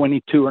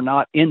 2022 or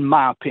not, in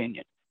my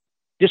opinion.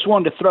 Just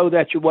wanted to throw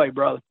that your way,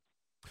 brother.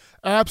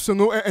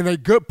 Absolutely, and a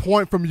good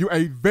point from you,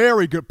 a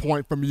very good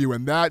point from you,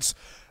 and that's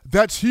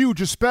huge,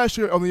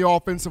 especially on the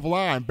offensive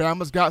line.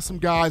 Bama's got some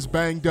guys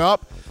banged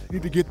up.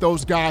 Need to get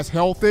those guys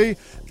healthy.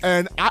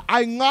 And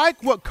I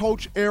like what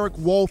Coach Eric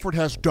Wolford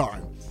has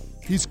done.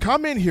 He's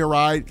come in here,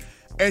 right,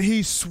 and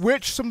he's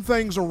switched some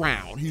things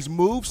around. He's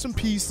moved some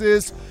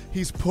pieces.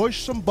 He's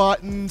pushed some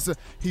buttons.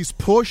 He's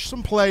pushed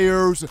some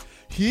players.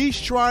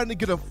 He's trying to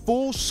get a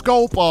full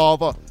scope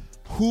of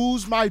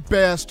who's my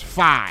best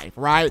five,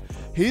 right?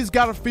 He's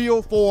got a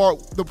feel for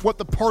what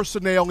the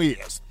personnel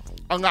is.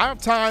 A lot of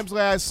times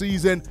last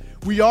season,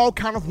 we all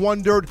kind of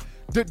wondered,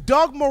 did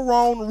Doug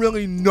Marrone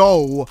really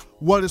know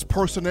what his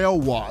personnel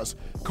was?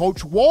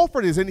 Coach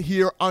Wolford is in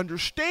here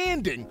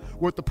understanding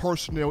what the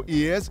personnel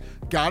is.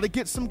 Got to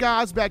get some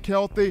guys back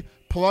healthy,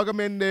 plug them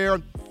in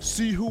there,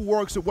 see who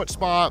works at what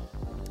spot.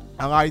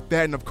 I like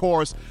that. And, of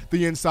course,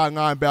 the inside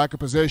linebacker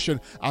position.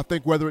 I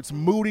think whether it's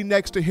Moody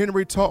next to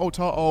Henry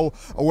To'o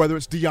or whether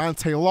it's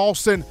Deontay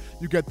Lawson,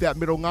 you get that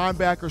middle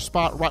linebacker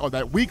spot right, or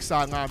that weak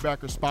side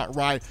linebacker spot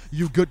right,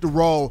 you good to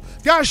roll.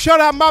 Got to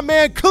shout out my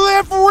man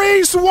Cliff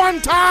Reese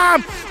one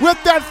time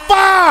with that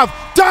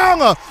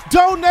 $5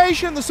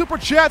 donation. The Super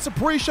Chats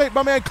appreciate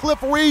my man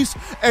Cliff Reese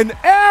and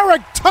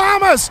Eric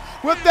Thomas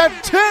with that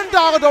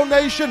 $10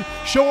 donation.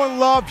 Showing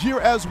love here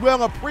as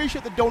well.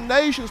 Appreciate the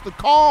donations, the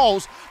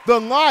calls, the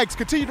likes.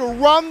 Continue to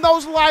run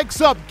those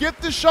likes up.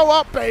 Get the show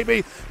up,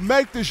 baby.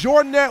 Make this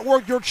your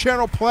network, your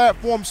channel,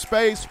 platform,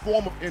 space,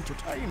 form of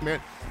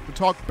entertainment to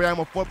talk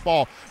Bama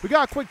football. We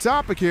got a quick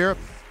topic here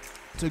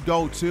to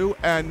go to,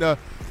 and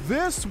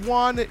this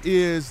one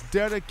is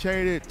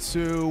dedicated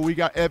to, we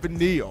got Evan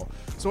Neal.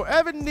 So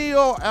Evan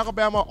Neal,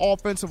 Alabama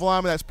offensive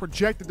lineman that's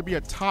projected to be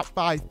a top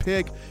 5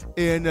 pick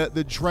in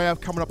the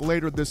draft coming up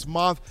later this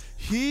month.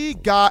 He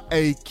got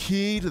a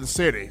key to the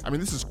city. I mean,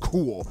 this is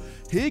cool.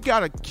 He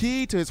got a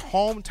key to his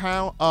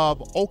hometown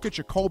of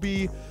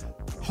Okeechobee.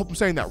 Hope I'm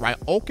saying that right.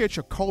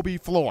 Okeechobee,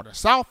 Florida,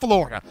 South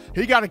Florida.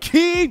 He got a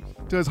key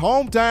to his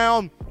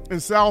hometown in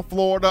South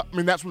Florida. I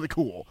mean, that's really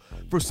cool.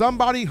 For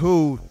somebody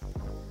who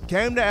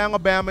came to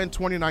Alabama in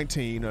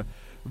 2019,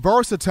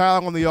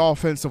 versatile on the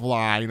offensive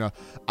line,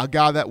 a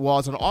guy that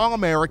was an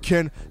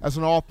All-American as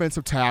an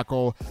offensive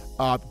tackle,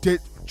 did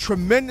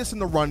tremendous in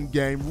the run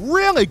game,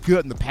 really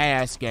good in the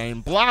pass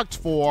game, blocked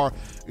for,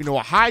 a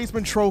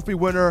Heisman Trophy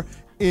winner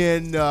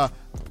in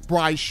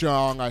Bryce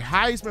Young, a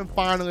Heisman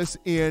finalist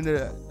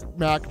in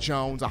Mac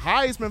Jones, a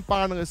Heisman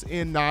finalist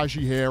in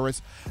Najee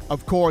Harris.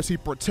 Of course, he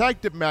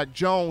protected Mac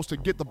Jones to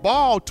get the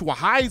ball to a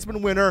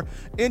Heisman winner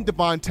in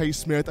Devontae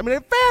Smith. I mean,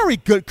 a very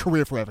good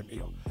career for Evan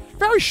Neal.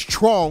 Very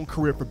strong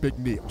career for Big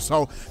Neal.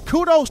 So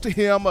kudos to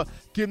him,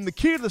 getting the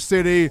key to the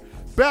city,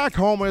 back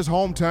home in his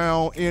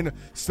hometown in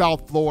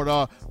South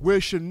Florida.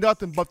 Wishing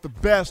nothing but the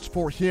best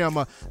for him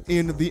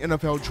in the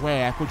NFL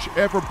draft.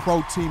 Whichever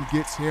pro team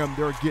gets him,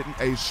 they're getting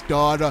a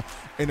stud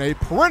and a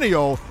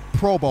perennial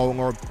Pro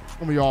Bowler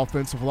on the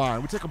offensive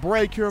line. We take a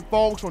break here,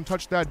 folks. Don't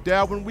touch that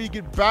dial. When we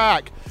get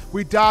back,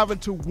 we dive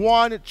into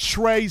one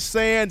Trey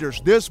Sanders.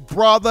 This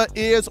brother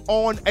is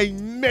on a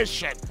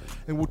mission,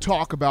 and we'll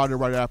talk about it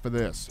right after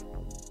this.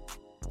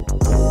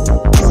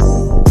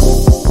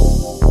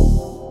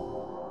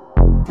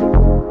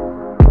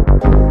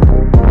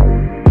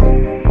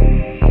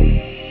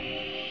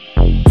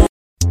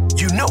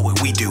 You know what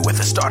we do at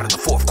the start of the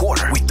fourth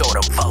quarter. We throw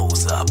them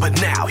foes up.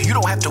 But now you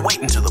don't have to wait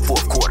until the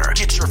fourth quarter.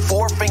 Get your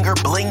 4-finger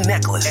bling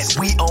necklace at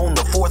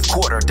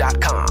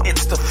WeOwnTheFourthQuarter.com.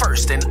 It's the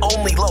first and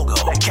only logo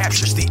that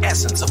captures the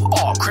essence of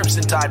all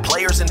Crimson Tide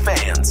players and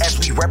fans as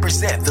we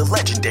represent the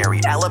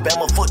legendary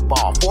Alabama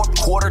football fourth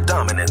quarter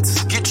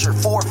dominance. Get your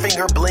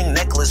 4-finger bling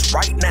necklace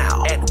right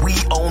now at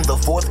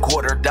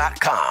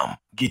WeOwnTheFourthQuarter.com.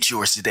 Get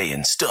yours today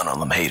and stun on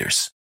them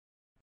haters.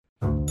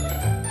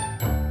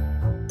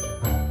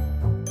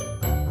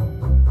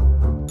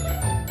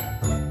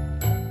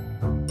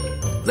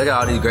 Look at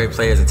all these great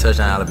players in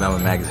Touchdown Alabama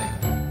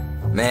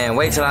magazine. Man,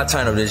 wait till I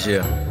turn up this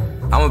year.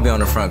 I'm going to be on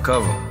the front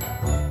cover.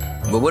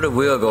 But what if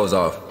Will goes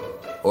off?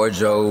 Or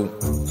Joe,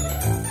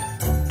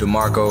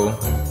 DeMarco,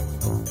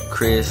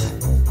 Chris,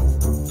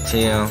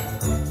 Tim,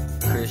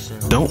 Christian.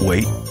 Don't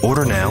wait.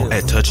 Order now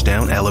at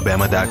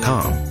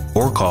touchdownalabama.com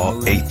or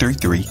call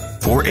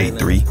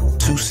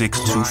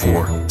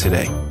 833-483-2624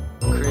 today.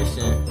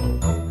 Christian.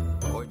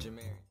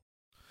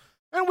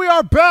 And we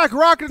are back,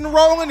 rocking and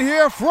rolling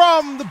here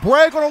from the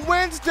break on a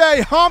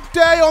Wednesday, hump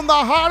day on the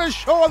hottest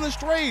show on the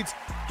streets.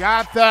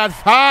 Got that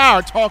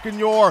fire, talking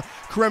your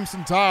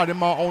Crimson Tide. In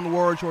my own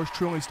words, yours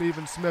truly,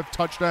 Stephen Smith,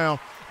 Touchdown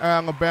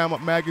Alabama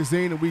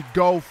magazine. And we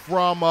go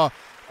from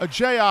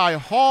Agiye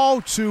Hall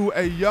to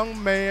a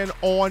young man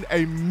on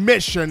a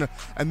mission,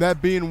 and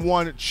that being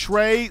one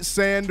Trey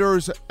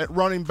Sanders at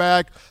running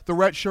back, the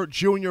redshirt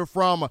junior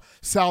from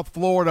South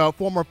Florida,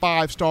 former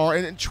 5-star.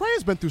 And Trey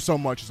has been through so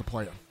much as a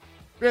player.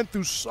 Been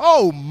through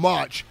so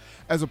much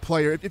as a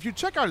player. If you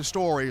check out his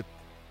story,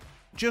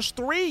 just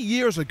 3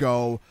 years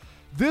ago,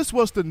 this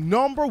was the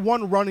number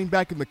 1 running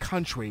back in the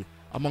country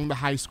among the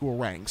high school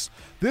ranks.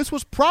 This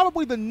was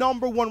probably the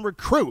number 1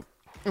 recruit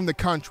in the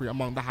country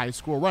among the high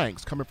school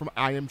ranks, coming from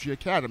IMG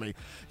Academy.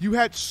 You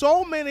had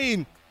so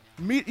many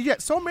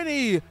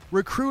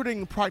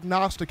recruiting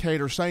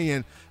prognosticators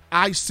saying,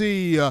 I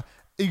see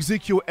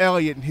Ezekiel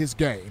Elliott in his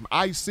game.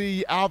 I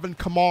see Alvin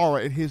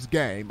Kamara in his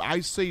game.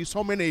 I see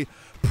so many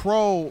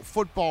pro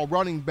football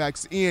running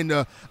backs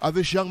in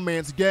this young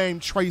man's game.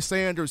 Trey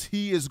Sanders,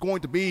 he is going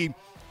to be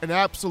an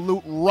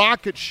absolute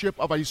rocket ship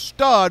of a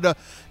stud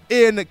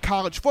in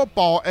college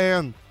football.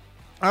 And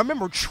I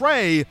remember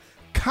Trey,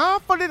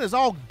 confident as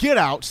all get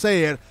out,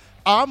 said,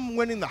 I'm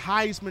winning the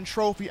Heisman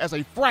Trophy as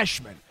a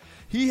freshman.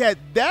 He had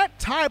that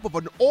type of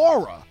an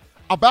aura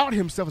about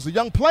himself as a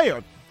young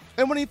player.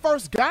 And when he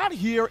first got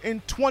here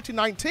in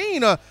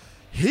 2019,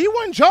 he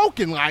wasn't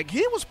joking. Like,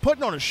 he was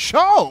putting on a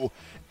show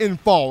in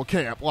fall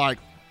camp. Like,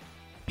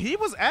 he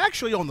was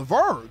actually on the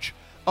verge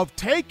of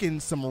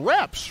taking some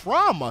reps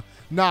from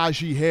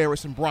Najee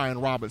Harris and Brian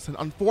Robinson.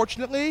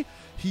 Unfortunately,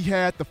 he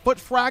had the foot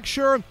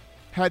fracture,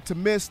 had to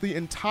miss the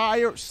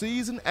entire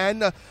season,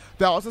 and that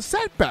was a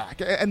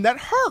setback, and that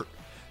hurt.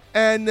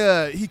 And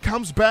he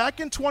comes back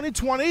in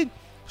 2020,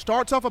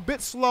 starts off a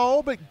bit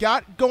slow, but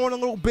got going a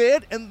little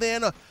bit, and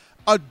then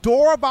a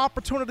door of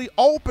opportunity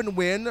opened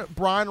when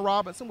Brian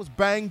Robinson was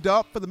banged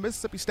up for the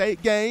Mississippi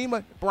State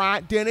game.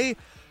 Bryant-Denny,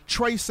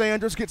 Trey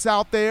Sanders gets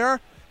out there,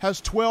 has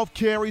 12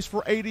 carries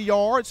for 80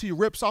 yards. He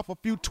rips off a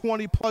few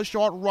 20-plus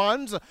yard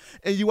runs,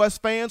 and U.S.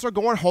 fans are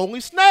going,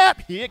 holy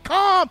snap, here it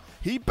come.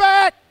 He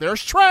back.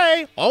 There's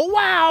Trey. Oh,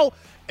 wow.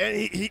 And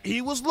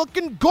he was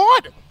looking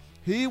good.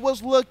 He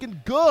was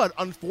looking good.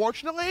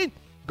 Unfortunately,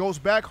 goes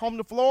back home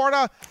to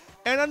Florida,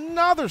 and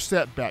another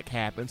setback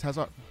happens. Has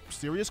a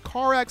serious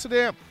car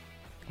accident.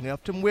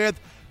 Left him with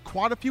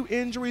quite a few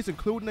injuries,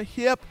 including a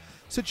hip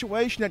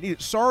situation that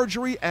needed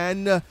surgery.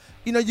 And,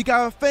 you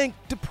got to think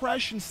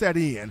depression set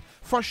in,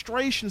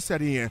 frustration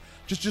set in,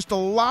 just a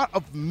lot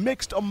of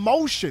mixed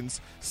emotions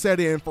set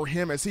in for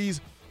him as he's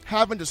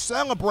having to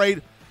celebrate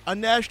a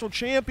national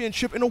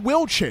championship in a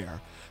wheelchair.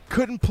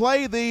 Couldn't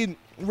play the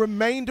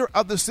remainder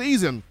of the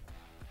season.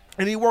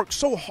 And he worked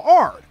so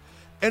hard,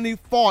 and he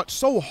fought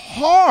so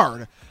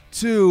hard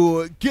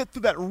to get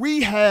through that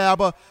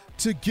rehab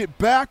to get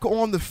back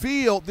on the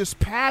field this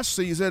past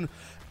season.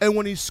 And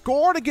when he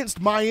scored against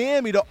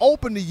Miami to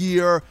open the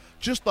year,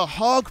 just the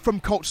hug from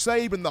Coach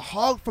Saban, the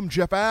hug from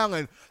Jeff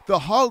Allen, the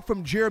hug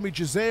from Jeremy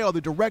Giselle,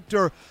 the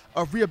director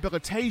of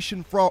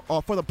rehabilitation for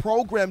the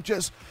program,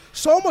 just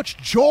so much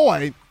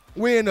joy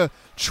when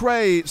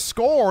Trey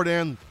scored.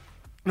 And,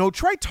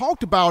 Trey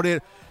talked about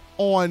it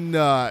on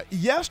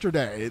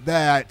yesterday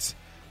that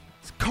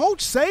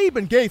Coach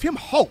Saban gave him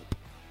hope.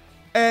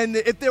 And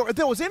if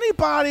there was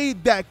anybody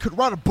that could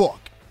write a book,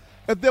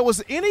 if there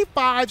was any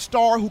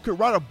 5-star who could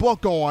write a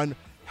book on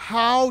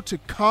how to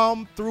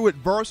come through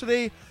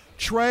adversity,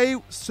 Trey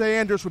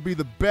Sanders would be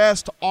the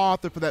best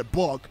author for that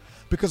book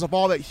because of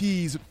all that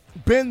he's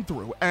been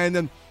through. And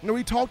then,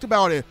 he talked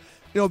about it.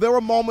 There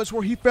were moments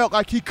where he felt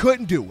like he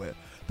couldn't do it.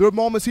 There were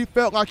moments he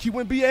felt like he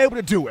wouldn't be able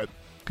to do it.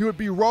 He would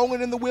be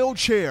rolling in the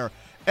wheelchair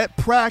at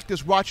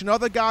practice, watching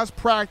other guys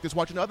practice,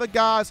 watching other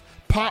guys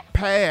pop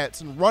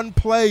pads and run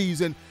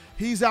plays, and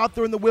he's out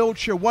there in the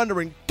wheelchair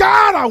wondering,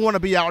 God, I want to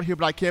be out here,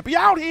 but I can't be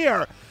out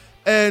here.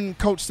 And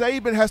Coach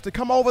Saban has to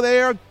come over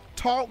there,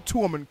 talk to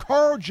him,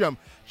 encourage him,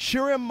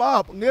 cheer him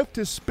up, lift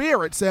his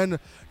spirits. And,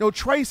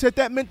 Trey said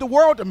that meant the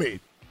world to me.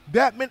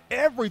 That meant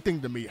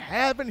everything to me.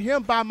 Having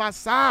him by my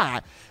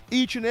side,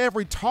 each and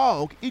every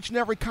talk, each and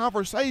every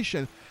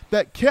conversation,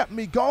 that kept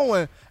me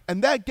going,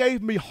 and that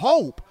gave me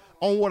hope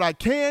on what I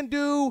can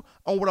do,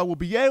 on what I will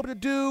be able to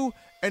do,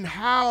 and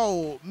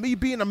how me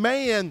being a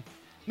man,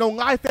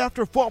 life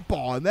after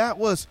football. And that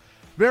was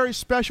very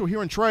special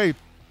hearing Trey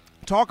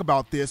talk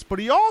about this. But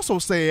he also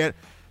said,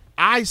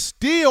 I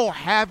still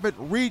haven't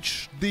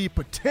reached the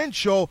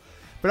potential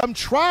that I'm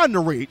trying to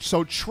reach.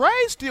 So Trey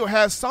still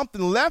has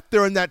something left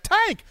there in that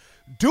tank.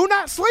 Do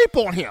not sleep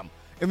on him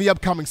in the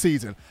upcoming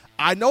season.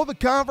 I know the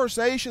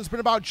conversation's been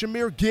about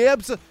Jahmyr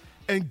Gibbs,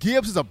 and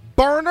Gibbs is a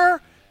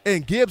burner,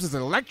 and Gibbs is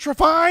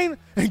electrifying,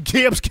 and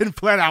Gibbs can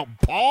flat out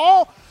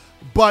ball.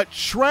 But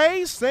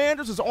Trey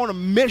Sanders is on a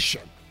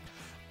mission.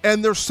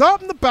 And there's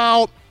something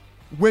about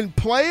when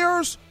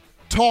players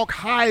talk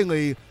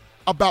highly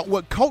about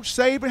what Coach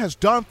Saban has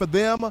done for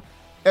them,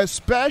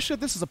 especially if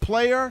this is a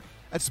player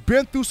that's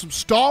been through some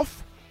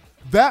stuff,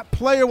 that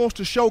player wants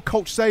to show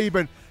Coach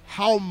Saban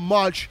how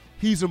much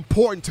he's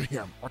important to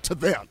him or to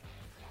them.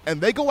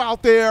 And they go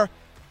out there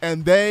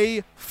and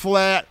they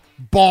flat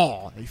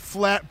ball. They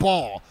flat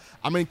ball.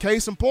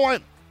 Case in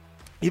point,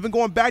 even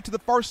going back to the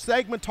first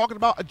segment talking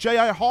about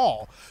Agiye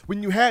Hall,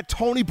 when you had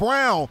Tony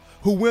Brown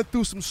who went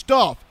through some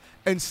stuff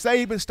and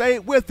Saban stayed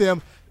with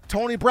him,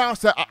 Tony Brown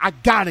said, I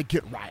got to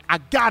get right. I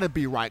got to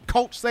be right.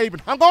 Coach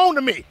Saban hung on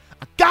to me.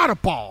 I got to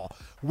ball.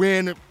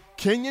 When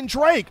Kenyon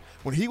Drake,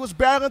 when he was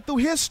battling through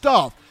his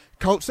stuff,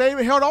 Coach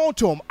Saban held on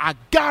to him. I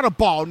got to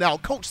ball. Now,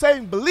 Coach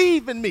Saban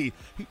believed in me.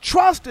 He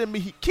trusted me.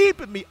 He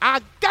keeping me.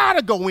 I got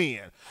to go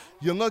in.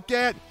 You look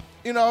at,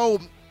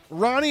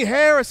 Ronnie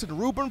Harrison,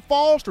 Reuben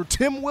Foster,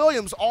 Tim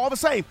Williams, all the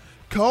same.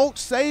 Coach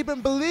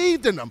Saban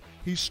believed in them.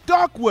 He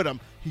stuck with them.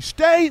 He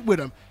stayed with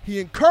them. He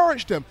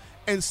encouraged them.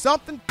 And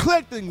something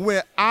clicked and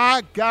went,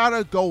 I got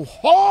to go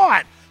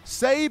hard.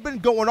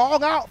 Saban going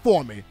all out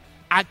for me.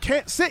 I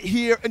can't sit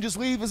here and just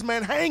leave this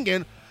man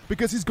hanging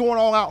because he's going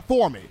all out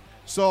for me.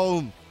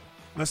 So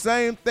the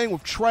same thing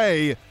with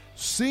Trey,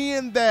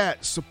 seeing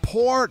that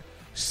support,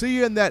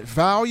 seeing that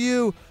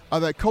value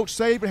that Coach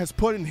Saban has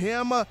put in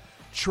him,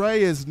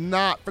 Trey is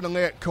not going to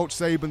let Coach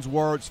Saban's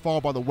words fall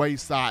by the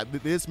wayside.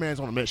 This man's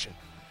on a mission.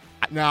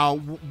 Now,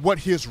 what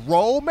his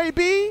role may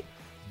be,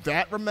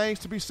 that remains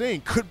to be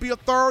seen. Could be a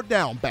third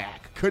down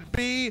back. Could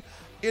be,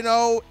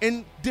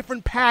 in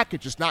different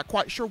packages. Not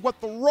quite sure what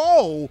the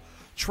role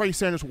Trey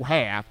Sanders will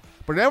have.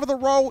 But whatever the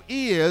role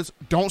is,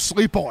 don't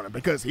sleep on him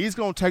because he's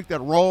going to take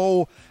that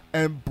role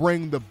and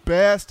bring the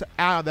best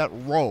out of that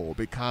role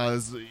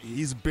because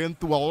he's been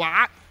through a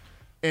lot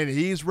and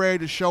he's ready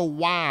to show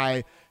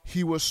why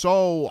he was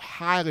so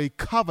highly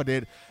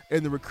coveted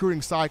in the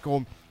recruiting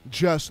cycle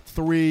just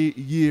 3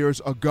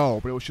 years ago.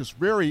 But it was just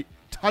very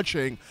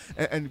touching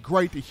and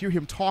great to hear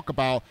him talk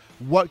about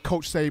what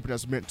Coach Saban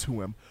has meant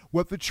to him,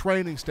 what the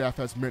training staff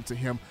has meant to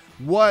him,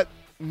 what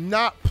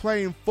not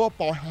playing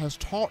football has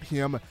taught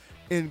him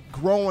in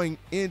growing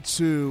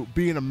into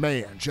being a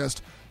man.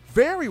 Just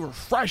very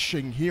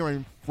refreshing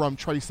hearing from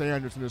Trey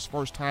Sanders in his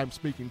first time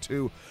speaking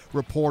to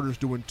reporters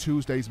doing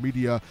Tuesday's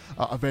media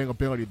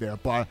availability there.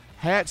 But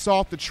hats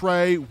off to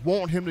Trey.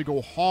 Want him to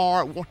go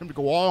hard. Want him to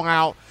go all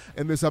out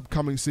in this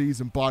upcoming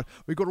season. But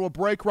we go to a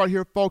break right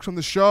here, folks, on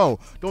the show.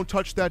 Don't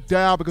touch that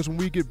dial, because when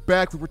we get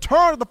back, we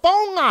return to the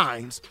phone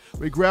lines.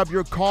 We grab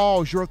your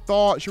calls, your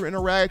thoughts, your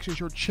interactions,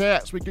 your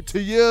chats. We get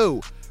to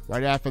you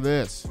right after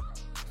this.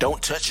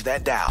 Don't touch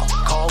that dial.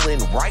 Call in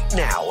right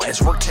now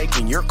as we're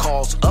taking your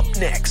calls up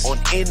next on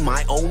In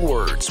My Own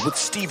Words with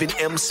Stephen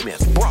M.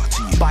 Smith. Brought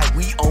to you by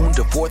We Own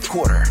the Fourth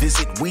Quarter.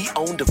 Visit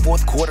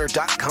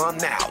weownthefourthquarter.com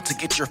now to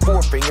get your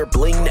four-finger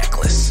bling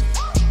necklace.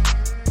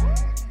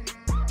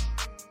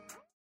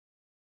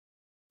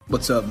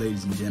 What's up,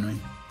 ladies and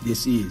gentlemen?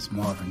 This is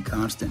Marvin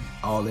Constant,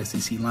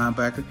 All-SEC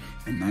linebacker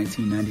and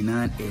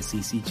 1999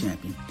 SEC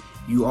champion.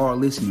 You are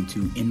listening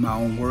to In My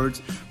Own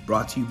Words,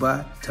 brought to you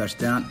by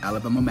Touchdown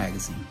Alabama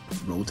Magazine.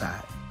 Roll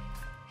Tide.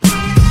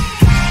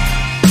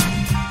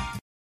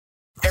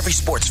 Every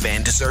sports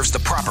fan deserves the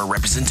proper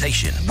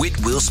representation.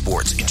 Whitwell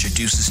Sports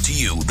introduces to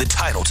you the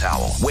Title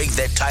Towel. Wave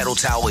that Title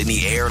Towel in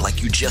the air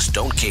like you just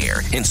don't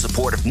care in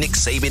support of Nick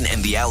Saban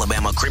and the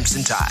Alabama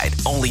Crimson Tide.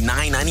 Only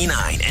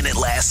 $9.99 and it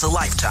lasts a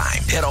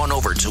lifetime. Head on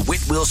over to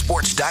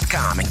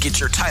whitwellsports.com and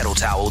get your Title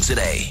Towel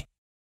today.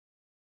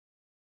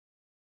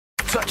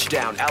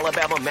 Touchdown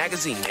Alabama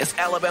Magazine is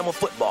Alabama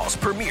football's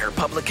premier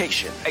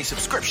publication. A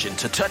subscription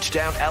to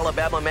Touchdown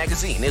Alabama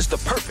Magazine is the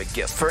perfect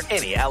gift for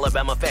any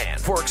Alabama fan.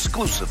 For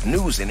exclusive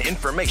news and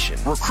information,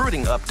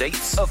 recruiting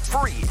updates, a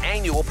free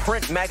annual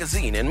print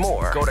magazine, and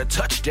more, go to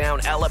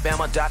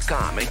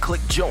touchdownalabama.com and click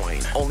join.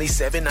 Only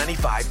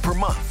 $7.95 per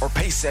month, or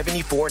pay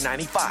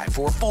 $74.95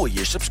 for a full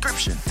year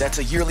subscription. That's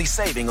a yearly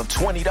saving of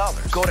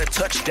 $20. Go to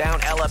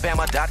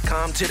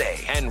touchdownalabama.com today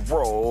and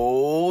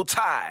roll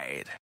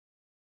Tide.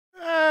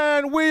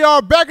 And we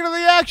are back into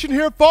the action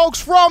here, folks,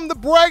 from the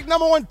break.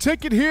 Number one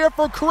ticket here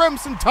for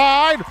Crimson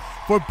Tide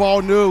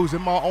football news.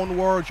 In my own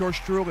words, yours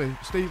truly,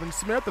 Stephen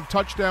Smith of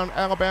Touchdown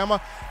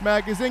Alabama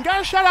Magazine. Got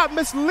to shout out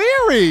Miss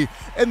Leary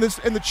in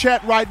the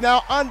chat right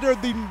now under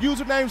the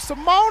username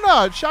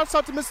Simona. Shouts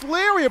out to Miss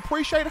Leary.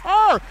 Appreciate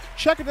her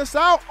checking us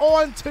out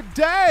on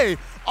today.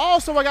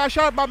 Also, I got to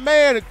shout out my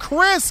man,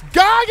 Chris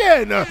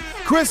Goggin.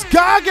 Chris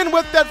Goggin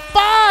with that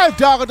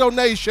 $5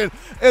 donation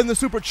in the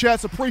Super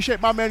Chats. Appreciate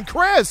my man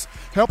Chris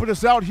helping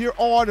us out here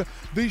on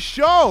the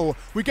show.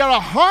 We got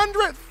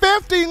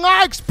 150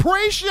 likes.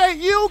 Appreciate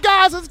you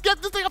guys. Let's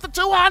get this thing up to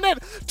 200.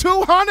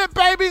 200,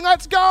 baby.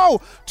 Let's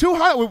go.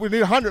 200. We need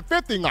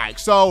 150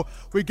 likes. So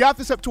we got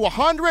this up to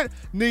 100.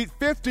 Need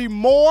 50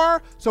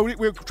 more. So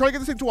we're trying to get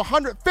this thing to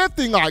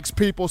 150 likes,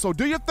 people. So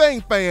do your thing,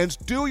 fans.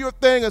 Do your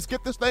thing. Let's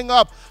get this thing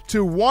up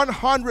to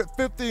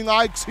 150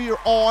 likes here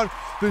on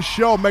the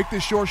show. Make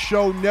this your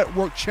show,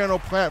 network, channel,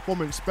 platform,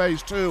 and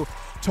space, too.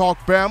 Talk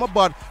Bama.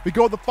 But we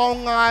go to the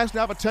phone lines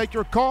now to take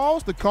your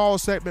calls. The call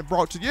segment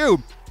brought to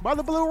you by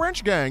the Blue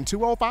Wrench Gang,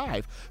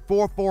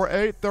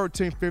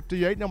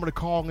 205-448-1358. Number to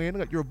call in and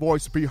let your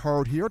voice be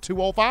heard here,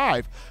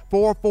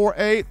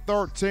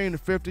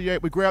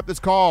 205-448-1358. We grab this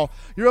call.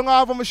 You're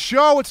live on the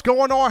show. What's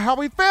going on? How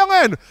we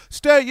feeling?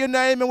 State your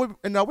name and where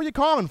you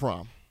calling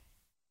from?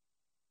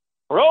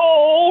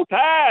 Roll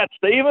Tide,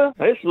 Steven.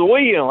 This is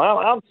William.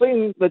 I'm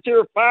seeing that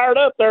you're fired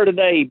up there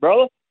today,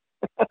 brother.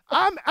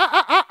 I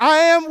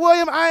am,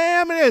 William. I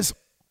am. It's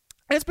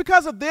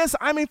because of this.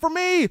 I mean, for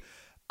me,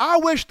 I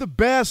wish the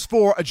best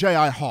for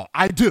Agiye Hall.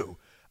 I do.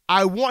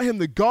 I want him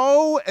to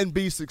go and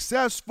be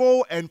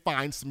successful and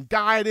find some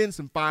guidance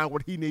and find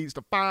what he needs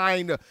to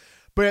find.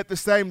 But at the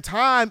same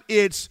time,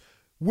 it's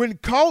when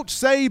Coach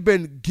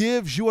Saban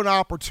gives you an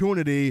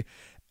opportunity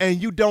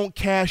and you don't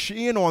cash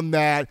in on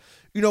that,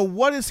 you know,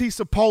 what is he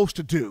supposed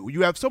to do?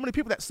 You have so many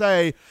people that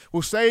say,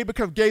 well, Saban could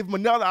have gave him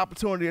another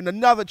opportunity and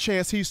another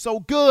chance. He's so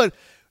good.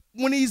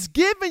 When he's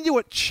giving you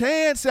a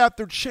chance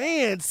after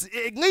chance,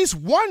 at least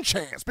one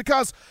chance,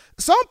 because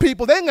some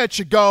people, they let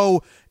you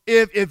go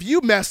if you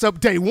mess up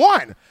day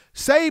one.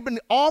 Saban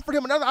offered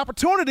him another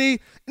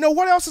opportunity. You know,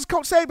 what else is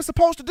Coach Saban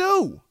supposed to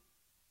do?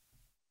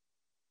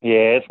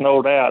 Yeah, it's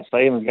no doubt.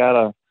 Saban's got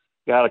a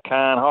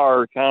kind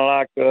heart, kind of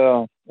like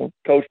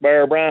Coach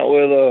Bear Bryant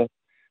with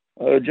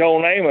Joe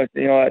Namath.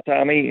 You know, that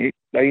time he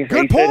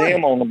set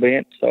him on the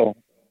bench. So,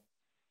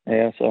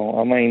 yeah, so,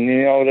 I mean,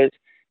 you know,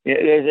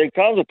 there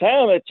comes a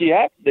time that you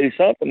have to do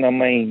something. I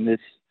mean,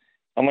 that's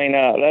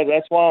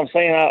why I'm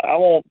saying I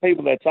want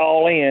people that's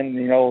all in.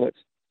 You know,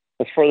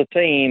 that's for the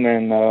team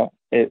and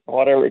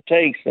whatever it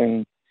takes.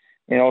 And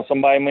you know,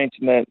 somebody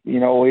mentioned that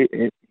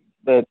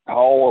that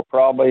Hall will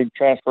probably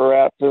transfer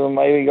out to him,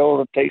 maybe go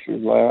to Texas.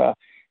 Well,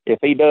 if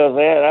he does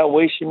that, I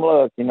wish him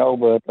luck. You know,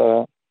 but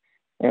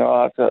you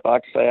know, like I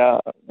say,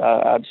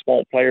 I just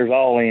want players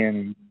all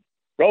in.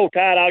 Roll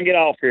Tide. I'll get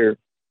off here.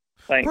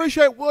 Thanks.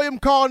 Appreciate William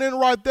calling in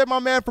right there, my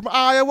man from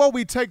Iowa.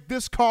 We take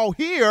this call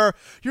here.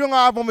 You're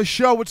live on the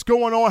show. What's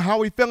going on? How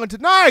we feeling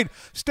tonight?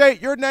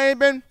 State your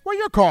name and where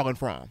you're calling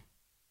from.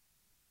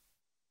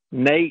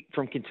 Nate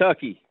from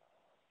Kentucky.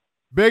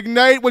 Big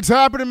Nate, what's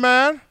happening,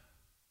 man?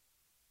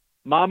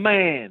 My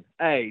man.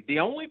 Hey, the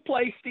only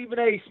place Stephen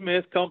A.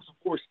 Smith comes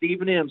before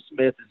Stephen M.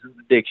 Smith is in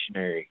the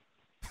dictionary.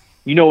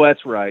 You know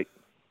that's right.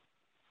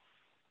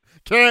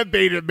 Can't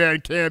beat it,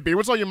 man. Can't beat it.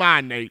 What's on your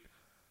mind, Nate?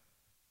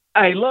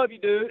 Hey, love you,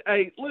 dude.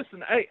 Hey,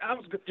 listen, hey, I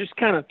was just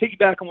kind of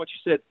piggyback on what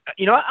you said.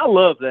 You know, I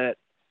love that.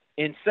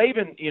 And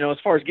Saban, you know, as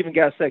far as giving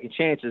guys second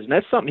chances, and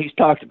that's something he's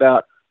talked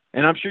about,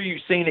 and I'm sure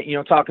you've seen it, you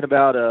know, talking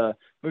about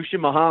Muhsin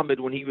Muhammad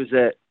when he was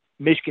at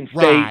Michigan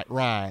State.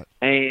 Right.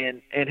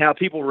 And how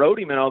people wrote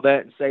him and all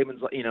that, and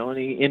Saban's, you know, and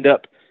he ended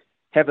up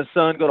having a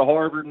son go to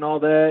Harvard and all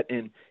that.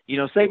 And, you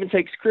know, Saban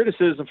takes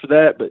criticism for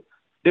that, but,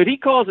 dude, he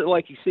calls it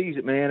like he sees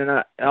it, man, and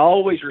I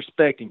always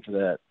respect him for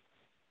that.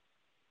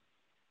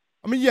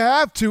 I mean, you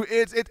have to.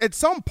 At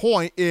some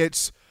point,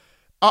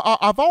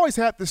 I've always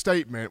had the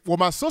statement, well,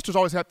 my sister's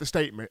always had the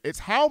statement, it's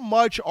how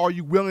much are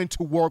you willing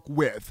to work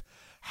with?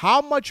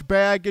 How much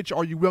baggage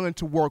are you willing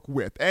to work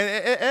with?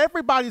 And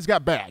everybody's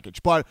got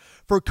baggage, but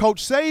for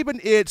Coach Saban,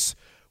 it's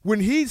when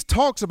he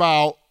talks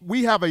about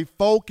we have a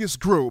focused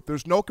group.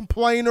 There's no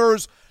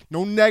complainers,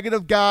 no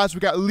negative guys.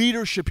 We got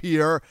leadership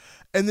here.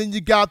 And then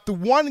you got the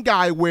one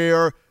guy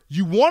where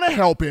you want to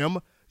help him,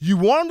 you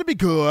want him to be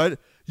good,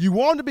 you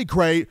want him to be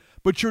great,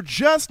 but you're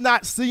just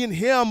not seeing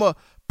him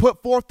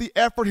put forth the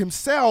effort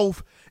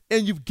himself,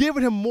 and you've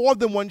given him more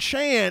than one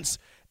chance.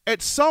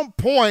 At some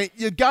point,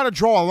 you got to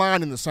draw a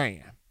line in the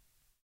sand.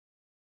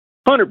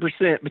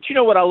 100%. But you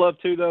know what I love,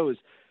 too, though, is,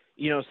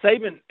 you know,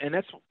 Saban, and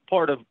that's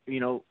part of, you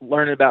know,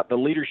 learning about the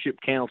leadership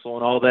council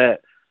and all that.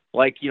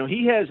 Like, you know,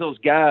 he has those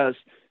guys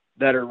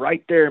that are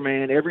right there,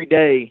 man, every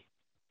day.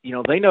 You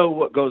know, they know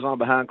what goes on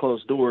behind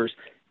closed doors.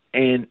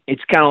 And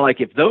it's kind of like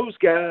if those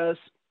guys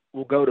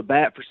will go to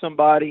bat for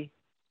somebody,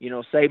 you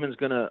know, Saban's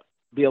going to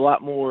be a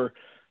lot more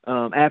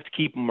apt to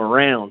keep them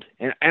around.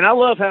 And I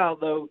love how,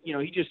 though, you know,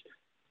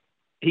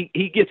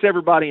 he gets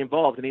everybody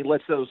involved, and he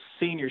lets those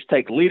seniors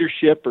take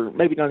leadership, or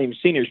maybe not even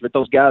seniors, but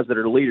those guys that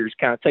are leaders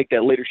kind of take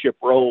that leadership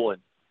role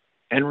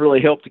and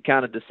really help to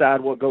kind of decide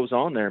what goes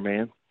on there,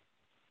 man.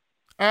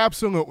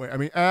 Absolutely. I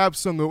mean,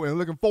 absolutely. And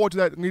looking forward to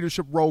that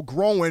leadership role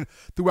growing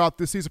throughout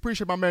this season.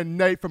 Appreciate my man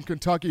Nate from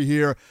Kentucky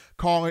here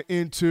calling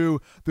into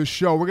the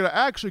show. We're going to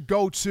actually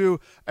go to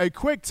a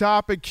quick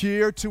topic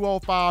here,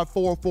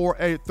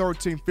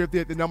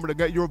 205-448-1350 at the number to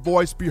get your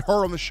voice be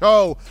heard on the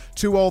show,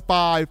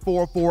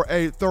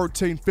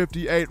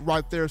 205-448-1358.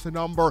 Right there's the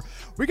number.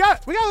 We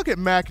got to look at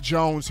Mac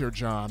Jones here,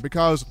 John,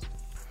 because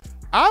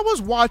I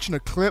was watching a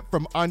clip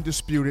from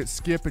Undisputed,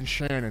 Skip and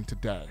Shannon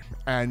today,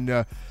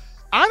 and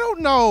I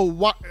don't know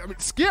what – I mean,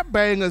 Skip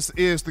Bayless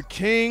is the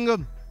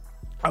king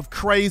of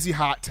crazy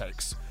hot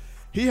takes.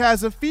 He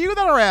has a few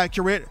that are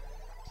accurate,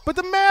 but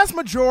the mass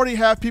majority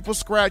have people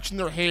scratching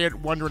their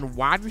head wondering,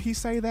 why did he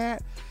say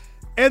that?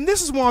 And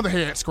this is one of the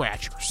head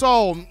scratchers.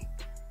 So,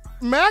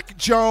 Mac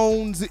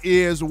Jones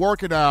is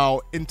working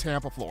out in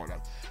Tampa, Florida.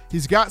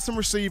 He's got some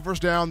receivers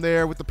down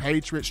there with the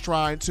Patriots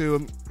trying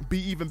to be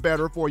even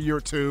better for a year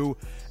or two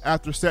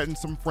after setting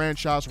some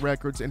franchise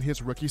records in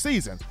his rookie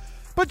season.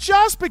 But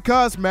just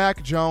because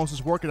Mac Jones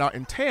is working out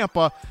in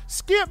Tampa,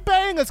 Skip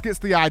Bayless gets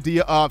the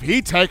idea of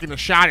he taking a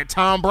shot at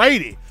Tom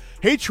Brady.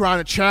 He trying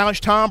to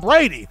challenge Tom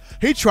Brady.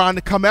 He trying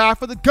to come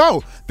after the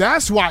GOAT.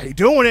 That's why he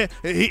doing it.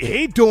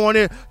 He doing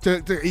it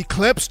to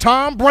eclipse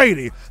Tom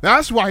Brady.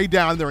 That's why he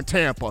down there in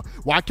Tampa.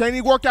 Why can't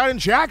he work out in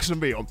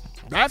Jacksonville?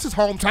 That's his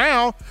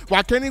hometown.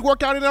 Why can't he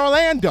work out in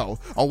Orlando?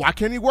 Or why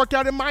can't he work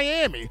out in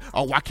Miami?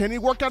 Or why can't he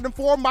work out in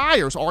Fort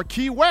Myers or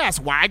Key West?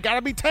 Why it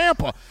gotta be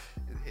Tampa?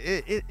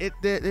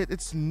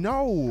 It's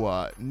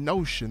no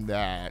notion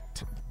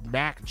that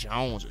Mac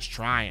Jones is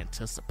trying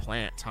to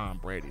supplant Tom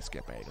Brady,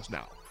 Skip Bayless.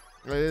 No.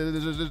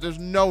 There's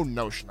no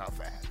notion of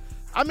that.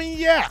 I mean,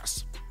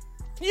 yes,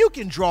 you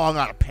can draw a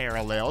lot of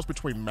parallels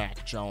between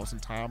Mac Jones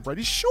and Tom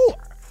Brady, sure.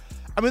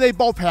 I mean, they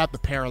both have the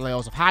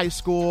parallels of high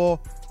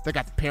school. They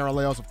got the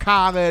parallels of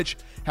college,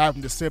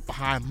 having to sit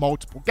behind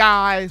multiple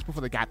guys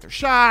before they got their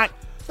shot.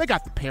 They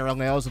got the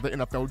parallels of the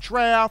NFL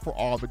draft, where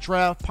all the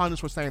draft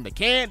pundits were saying they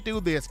can't do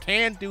this,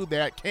 can't do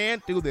that,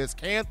 can't do this,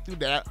 can't do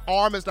that.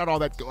 Arm is not all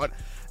that good.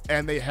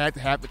 And they had to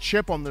have the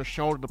chip on their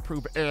shoulder to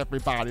prove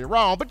everybody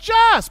wrong. But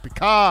just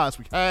because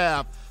we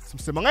have some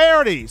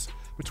similarities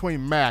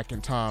between Mac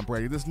and Tom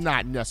Brady does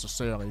not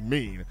necessarily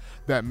mean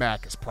that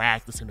Mac is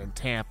practicing in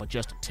Tampa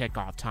just to tick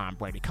off Tom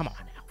Brady. Come on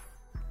now.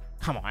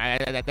 Come on,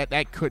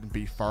 that couldn't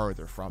be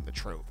further from the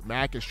truth.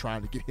 Mac is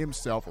trying to get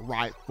himself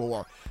right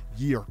for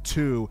year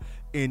 2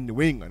 in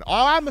New England.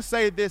 All I'm gonna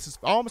say this is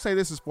for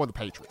the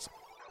Patriots.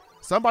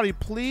 Somebody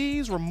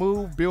please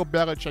remove Bill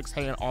Belichick's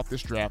hand off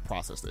this draft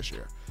process this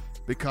year,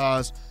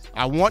 because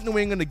I want New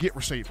England to get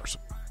receivers.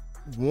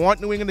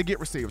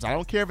 I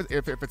don't care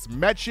if it's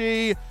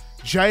Mechie,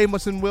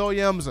 Jamison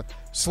Williams,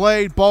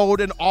 Slade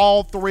Bolden,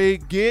 all three.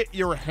 Get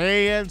your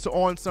hands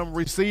on some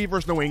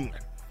receivers, New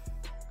England.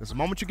 Because the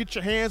moment you get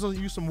your hands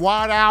on some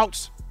wide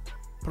outs,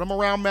 put them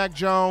around Mac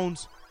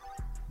Jones,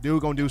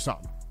 dude gonna do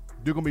something.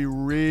 They're going to be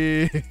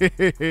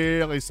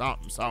really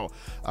something. So,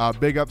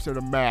 big ups to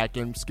the Mac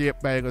and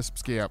Skip Bayless.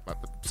 Skip. I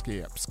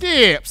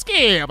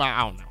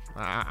don't know.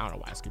 I don't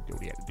know why Skip did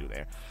what he had to do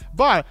there.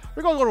 But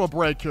we're going to go to a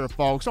break here,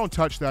 folks. Don't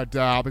touch that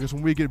dial, because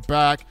when we get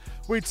back,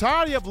 we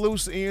tidy up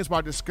loose ends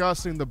by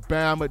discussing the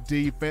Bama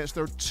defense.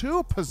 There are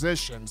two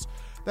positions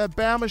that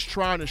Bama's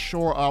trying to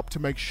shore up to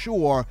make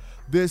sure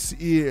this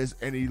is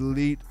an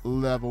elite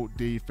level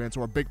defense,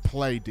 or a big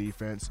play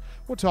defense.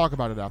 We'll talk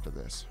about it after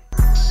this.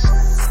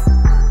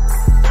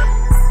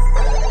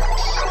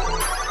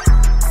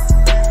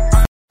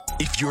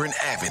 If you're an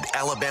avid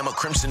Alabama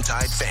Crimson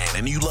Tide fan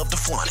and you love to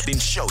flaunt it, then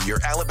show your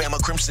Alabama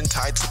Crimson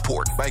Tide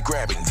support by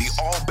grabbing the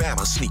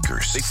All-Bama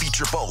sneakers. They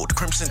feature bold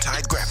Crimson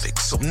Tide graphics,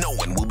 so no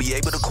one will be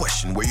able to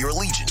question where your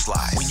allegiance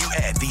lies. When you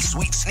add these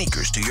sweet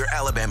sneakers to your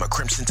Alabama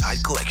Crimson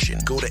Tide collection,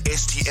 go to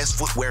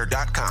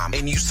stsfootwear.com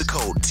and use the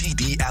code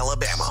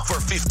TDAlabama for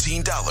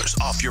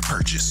 $15 off your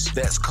purchase.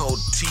 That's code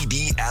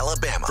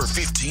TDAlabama for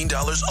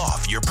 $15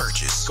 off your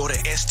purchase. Go to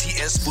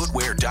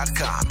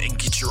stsfootwear.com and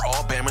get your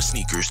All-Bama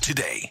sneakers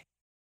today.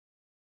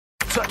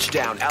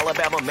 Touchdown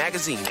Alabama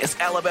Magazine is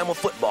Alabama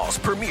football's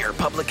premier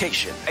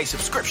publication. A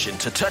subscription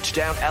to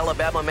Touchdown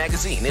Alabama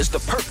Magazine is the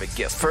perfect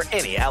gift for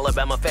any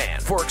Alabama fan.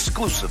 For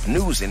exclusive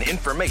news and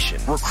information,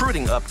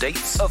 recruiting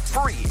updates, a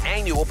free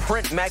annual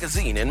print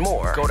magazine, and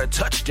more, go to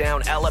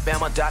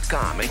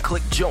touchdownalabama.com and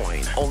click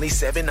join. Only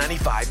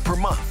 $7.95 per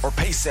month, or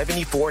pay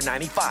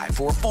 $74.95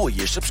 for a full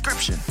year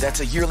subscription. That's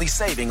a yearly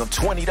saving of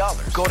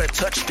 $20. Go to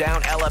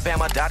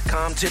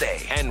touchdownalabama.com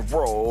today and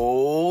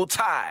roll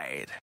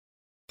Tide.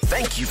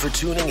 Thank you for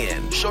tuning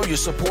in. Show your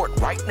support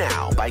right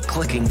now by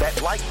clicking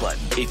that like button.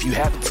 If you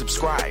haven't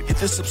subscribed, hit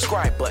the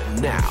subscribe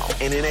button now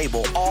and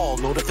enable all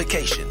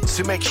notifications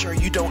to make sure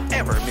you don't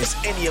ever miss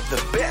any of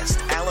the best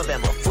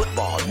Alabama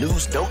football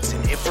news, notes,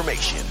 and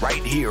information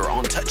right here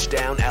on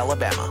Touchdown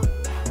Alabama.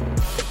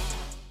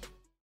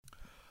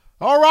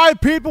 All right,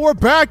 people, we're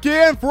back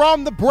in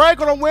from the break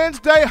on a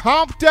Wednesday,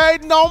 hump day,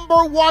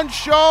 #1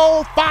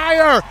 show,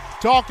 fire.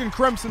 Talking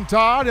Crimson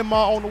Tide, in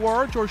my own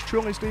words, yours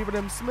truly, Stephen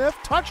M. Smith.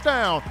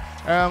 Touchdown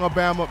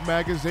Alabama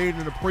Magazine,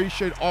 and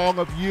appreciate all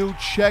of you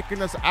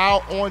checking us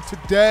out on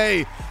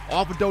today.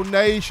 All the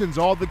donations,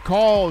 all the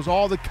calls,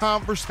 all the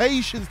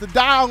conversations, the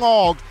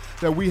dialogue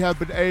that we have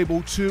been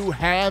able to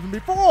have. And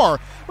before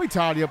we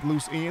tidy up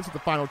loose ends with the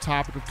final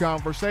topic of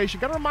conversation,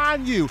 got to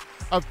remind you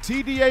of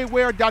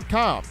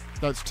TDAwear.com.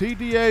 That's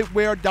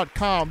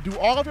TDAwear.com. Do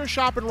all of your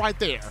shopping right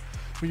there.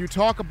 When you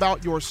talk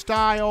about your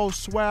style,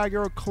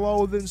 swagger,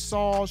 clothing,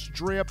 sauce,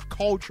 drip,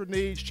 culture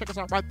needs, check us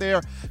out right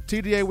there,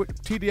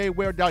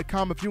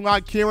 TDAwear.com. If you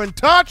like hearing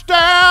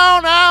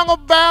Touchdown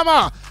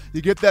Alabama,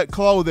 you get that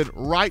clothing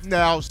right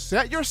now.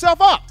 Set yourself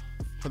up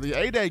for the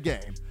A-Day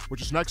game,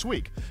 which is next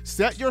week.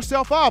 Set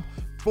yourself up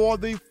for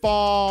the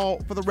fall,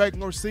 for the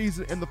regular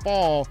season in the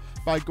fall,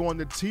 by going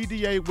to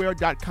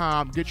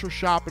TDAwear.com. Get your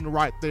shopping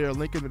right there.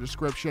 Link in the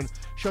description.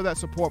 Show that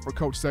support for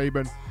Coach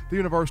Saban, the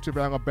University of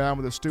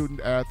Alabama, the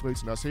student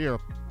athletes, and us here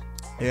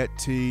at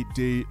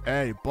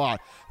TDA.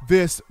 But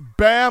this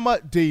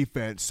Bama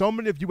defense, so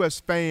many of you as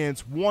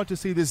fans want to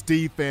see this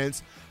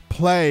defense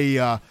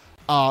play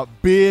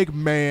big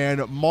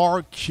man,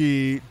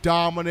 marquee,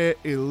 dominant,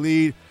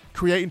 elite,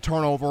 creating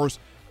turnovers,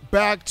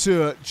 back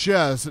to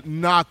just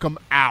knock 'em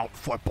out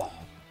football.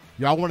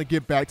 Y'all want to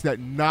get back to that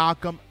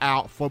knock 'em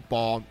out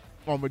football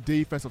on the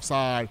defensive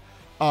side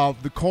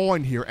of the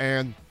coin here.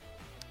 And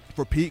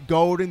for Pete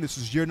Golding, this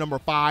is year number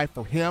 5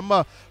 for him,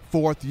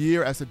 4th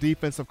year as a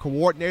defensive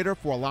coordinator.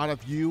 For a lot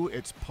of you,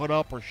 it's put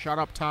up or shut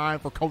up time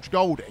for Coach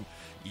Golding.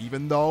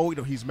 Even though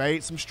he's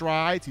made some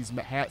strides, he's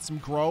had some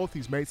growth,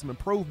 he's made some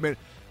improvement,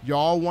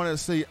 y'all want to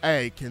see,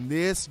 hey, can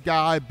this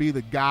guy be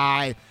the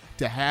guy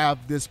to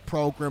have this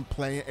program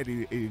playing at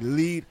an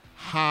elite,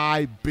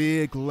 high,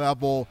 big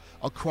level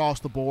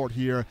across the board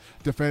here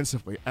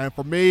defensively? And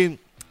for me,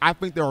 I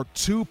think there are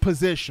two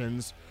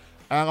positions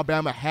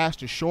Alabama has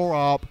to shore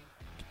up,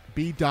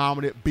 be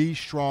dominant, be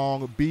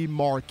strong, be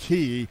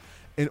marquee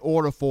in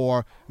order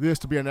for this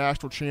to be a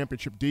national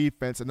championship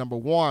defense. And number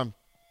one,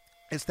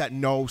 it's that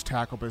nose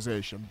tackle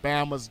position.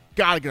 Bama's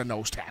got to get a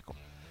nose tackle.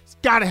 It's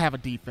got to have a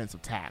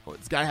defensive tackle.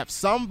 It's got to have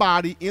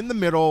somebody in the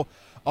middle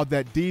of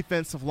that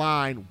defensive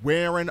line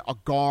wearing a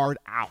guard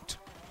out,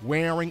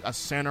 wearing a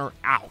center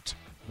out,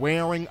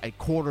 wearing a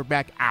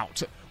quarterback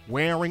out,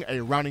 wearing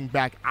a running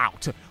back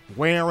out,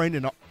 wearing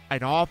an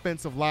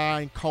offensive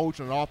line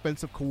coach and an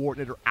offensive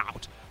coordinator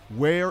out.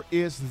 Where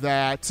is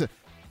that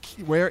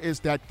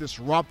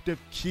disruptive,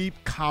 keep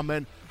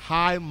coming,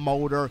 high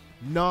motor,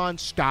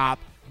 nonstop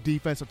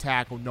defensive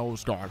tackle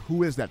nose guard?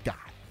 Who is that guy?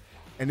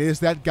 And is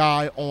that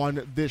guy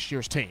on this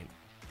year's team?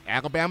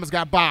 Alabama's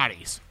got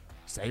bodies.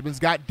 Saban's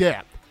got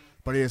depth.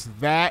 But is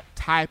that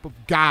type of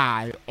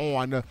guy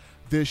on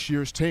this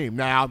year's team?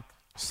 Now,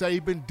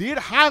 Saban did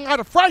highlight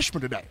a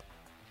freshman today.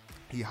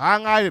 He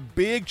highlighted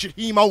big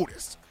Jaheim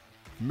Otis,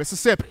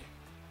 Mississippi,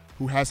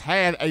 who has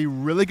had a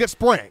really good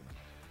spring.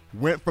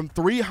 Went from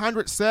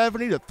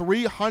 370 to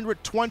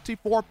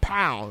 324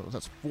 pounds.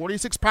 That's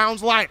 46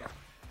 pounds lighter.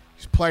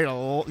 He's played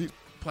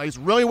plays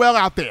really well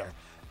out there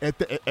at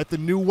the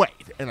new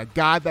weight. And a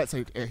guy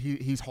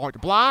he's hard to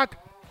block.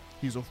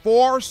 He's a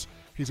force.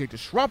 He's a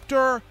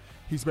disruptor.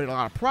 He's made a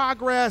lot of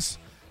progress.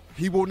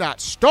 He will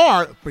not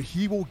start, but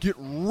he will get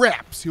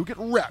reps. He'll get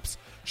reps.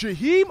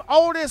 Jaheim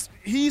Otis,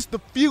 he's the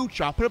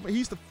future.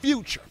 He's the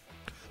future.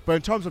 But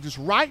in terms of just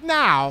right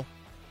now,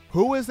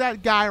 who is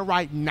that guy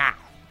right now?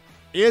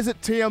 Is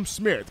it Tim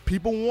Smith?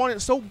 People want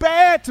it so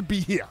bad to be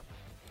here.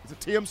 Is it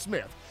Tim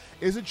Smith?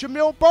 Is it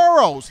Jamil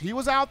Burroughs? He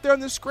was out there in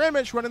the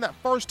scrimmage running that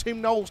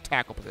first-team nose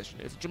tackle position.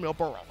 Is it Jamil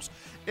Burroughs?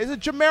 Is it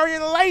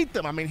Jamarian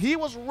Latham? I mean, he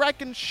was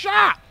wrecking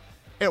shop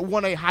at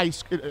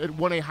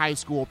 1A High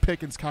School,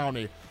 Pickens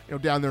County,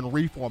 down there in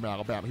Reform,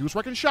 Alabama. He was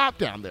wrecking shop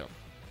down there.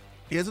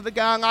 Is it a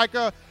guy like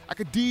a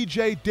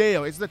DJ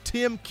Dale? Is it a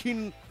Tim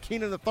Keenan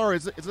III?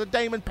 Is it a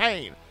Damon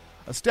Payne?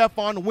 A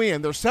Stephon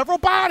Wynn? There's several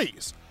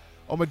bodies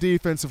on the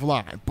defensive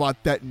line,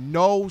 but that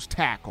nose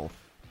tackle,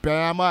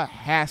 Bama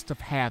has to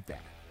have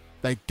that.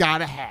 They got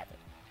to have it.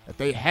 If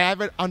they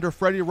have it under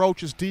Freddie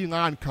Roach's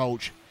D-line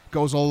coach,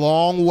 goes a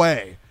long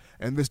way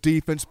in this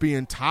defense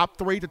being top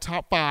 3 to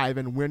top 5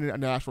 and winning a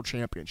national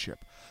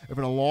championship. And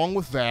along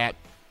with that,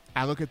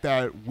 I look at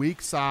that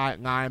weak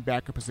side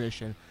linebacker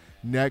position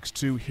next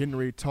to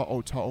Henry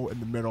To'o in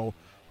the middle.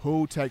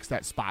 Who takes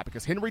that spot?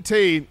 Because Henry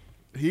T,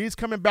 he's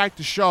coming back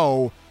to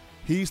show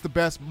he's the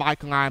best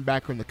Mike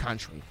linebacker in the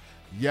country.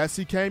 Yes,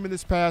 he came in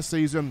this past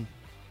season,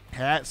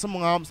 had some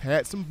lumps,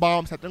 had some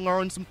bumps, had to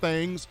learn some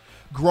things,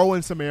 grow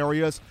in some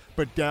areas.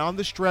 But down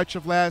the stretch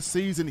of last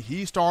season,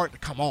 he started to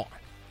come on.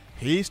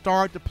 He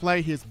started to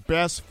play his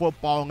best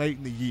football late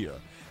in the year.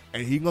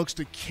 And he looks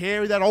to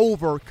carry that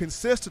over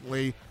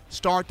consistently,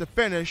 start to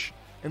finish,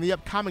 in the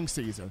upcoming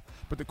season.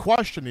 But the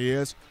question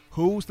is,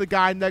 who's the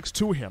guy next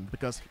to him?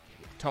 Because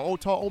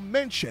To'o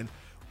mentioned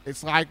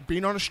it's like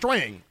being on a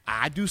string.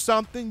 I do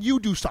something, you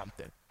do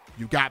something.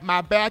 You got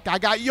my back, I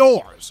got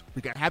yours.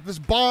 We got to have this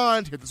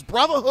bond here, this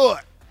brotherhood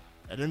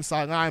at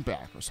inside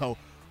linebacker. So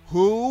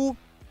who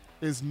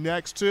is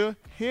next to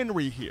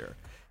Henry here?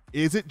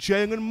 Is it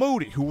Jalen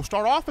Moody, who will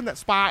start off in that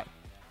spot?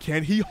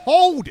 Can he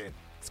hold it?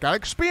 He's got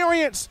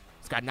experience.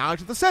 He's got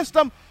knowledge of the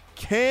system.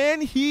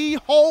 Can he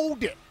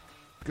hold it?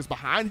 Because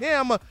behind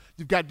him,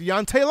 you've got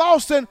Deontay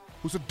Lawson,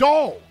 who's a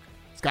dog.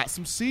 He's got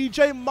some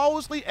C.J.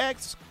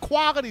 Mosley-X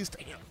qualities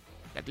to him.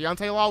 Got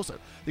Deontay Lawson.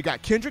 You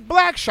got Kendrick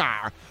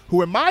Blackshire,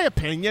 who, in my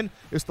opinion,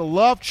 is the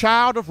love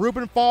child of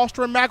Reuben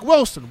Foster and Mac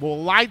Wilson.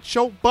 Will light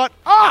your butt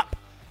up.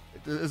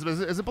 It's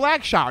a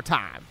Blackshire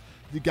time.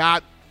 You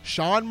got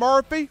Sean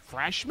Murphy,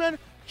 freshman.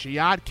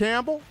 Giad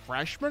Campbell,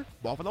 freshman.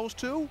 Both of those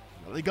two,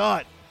 really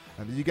good.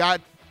 And then you got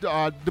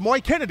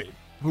Demoy Kennedy,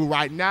 who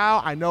right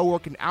now I know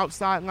working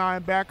outside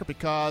linebacker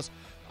because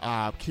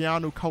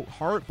Keanu Colt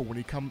hurt, but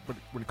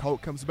when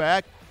Colt comes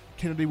back,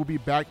 Kennedy will be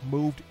back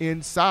moved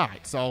inside.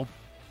 So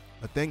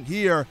the thing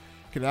here,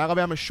 can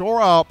Alabama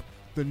shore up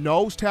the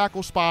nose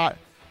tackle spot,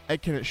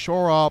 and can it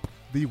shore up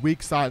the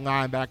weak side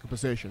linebacker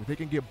position? If they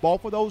can get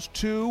both of those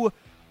two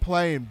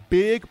playing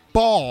big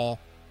ball,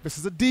 this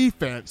is a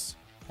defense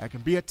that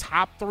can be a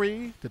top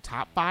 3 to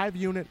top 5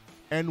 unit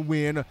and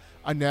win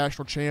a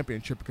national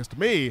championship. Because to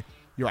me,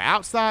 your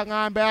outside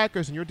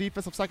linebackers and your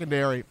defensive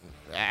secondary,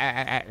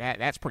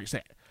 that's pretty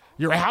set.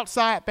 Your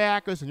outside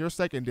backers and your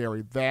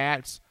secondary,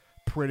 that's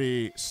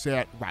pretty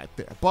set right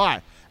there.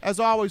 But as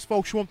always,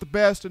 folks, you want the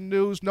best in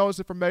news, notes,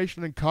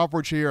 information, and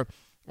coverage here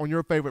on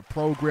your favorite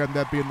program,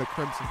 that being the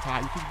Crimson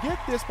Tide. You can get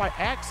this by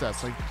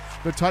accessing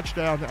the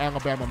Touchdown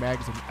Alabama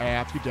Magazine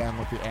app. You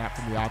download the app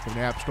from the iPhone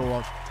App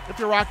Store. If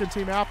you're rocking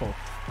Team Apple,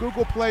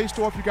 Google Play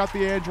Store if you got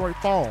the Android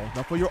phone.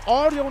 Now, for your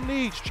audio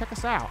needs, check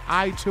us out.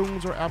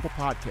 iTunes or Apple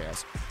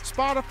Podcasts,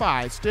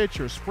 Spotify,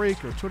 Stitcher,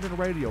 Spreaker, TuneIn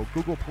Radio,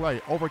 Google Play,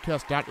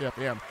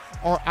 Overcast.fm,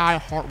 or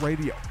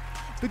iHeartRadio.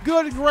 The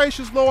good and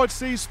gracious Lord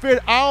sees fit.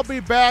 I'll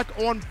be back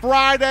on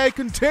Friday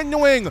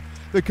continuing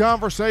the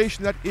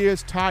conversation that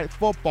is Tide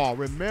football.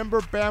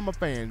 Remember, Bama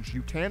fans,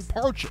 you can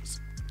purchase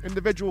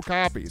individual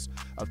copies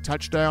of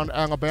Touchdown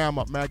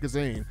Alabama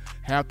magazine.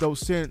 Have those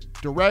sent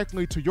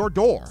directly to your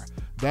door.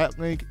 That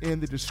link in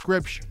the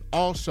description.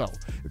 Also,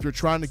 if you're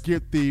trying to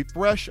get the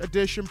fresh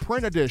edition,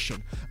 print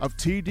edition of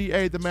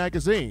TDA the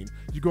magazine,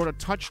 you go to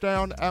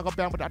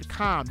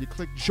touchdownalabama.com. You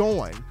click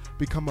join,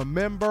 become a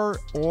member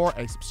or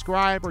a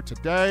subscriber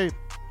today.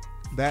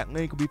 That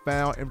link will be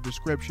found in the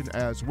description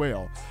as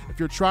well. If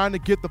you're trying to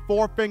get the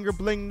 4-finger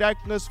bling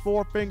necklace,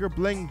 4-finger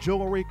bling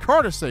jewelry,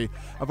 courtesy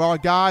of our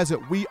guys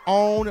at We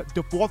Own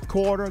the Fourth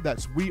Quarter,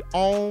 that's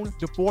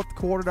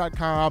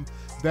weownthefourthquarter.com.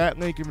 That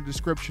link in the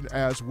description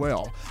as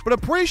well. But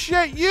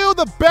appreciate you,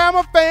 the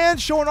Bama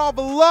fans, showing all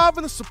the love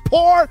and the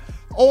support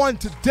on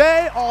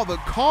today. All the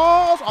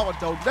calls, all the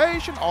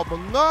donation, all the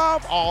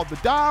love, all the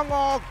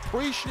dialogue.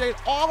 Appreciate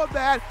all of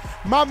that.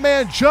 My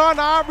man John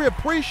Ivory,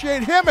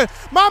 appreciate him. And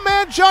my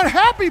man John,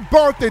 happy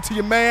birthday to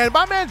you, man.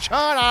 My man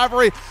John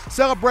Ivory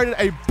celebrated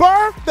a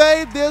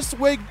birthday this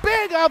week.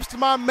 Big ups to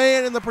my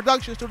man in the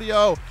production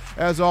studio,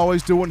 as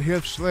always, doing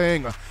his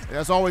thing. And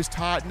as always,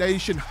 Tide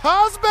Nation,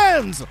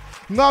 husbands,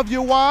 love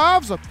your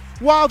wives.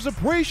 Wives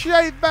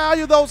appreciate,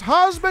 value those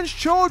husbands,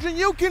 children.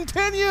 You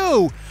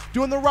continue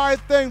doing the right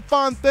thing,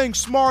 fun thing,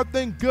 smart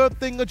thing, good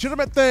thing,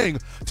 legitimate thing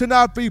to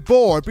not be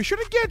bored. Be sure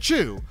to get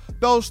you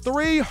those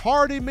 3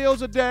 hearty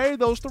meals a day,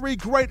 those 3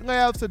 great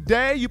laughs a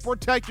day. You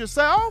protect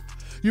yourself.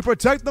 You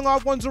protect the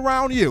loved ones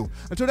around you.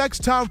 Until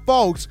next time,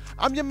 folks,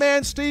 I'm your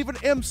man, Stephen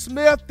M.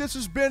 Smith. This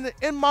has been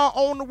In My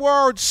Own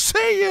Words.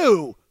 See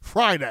you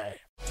Friday.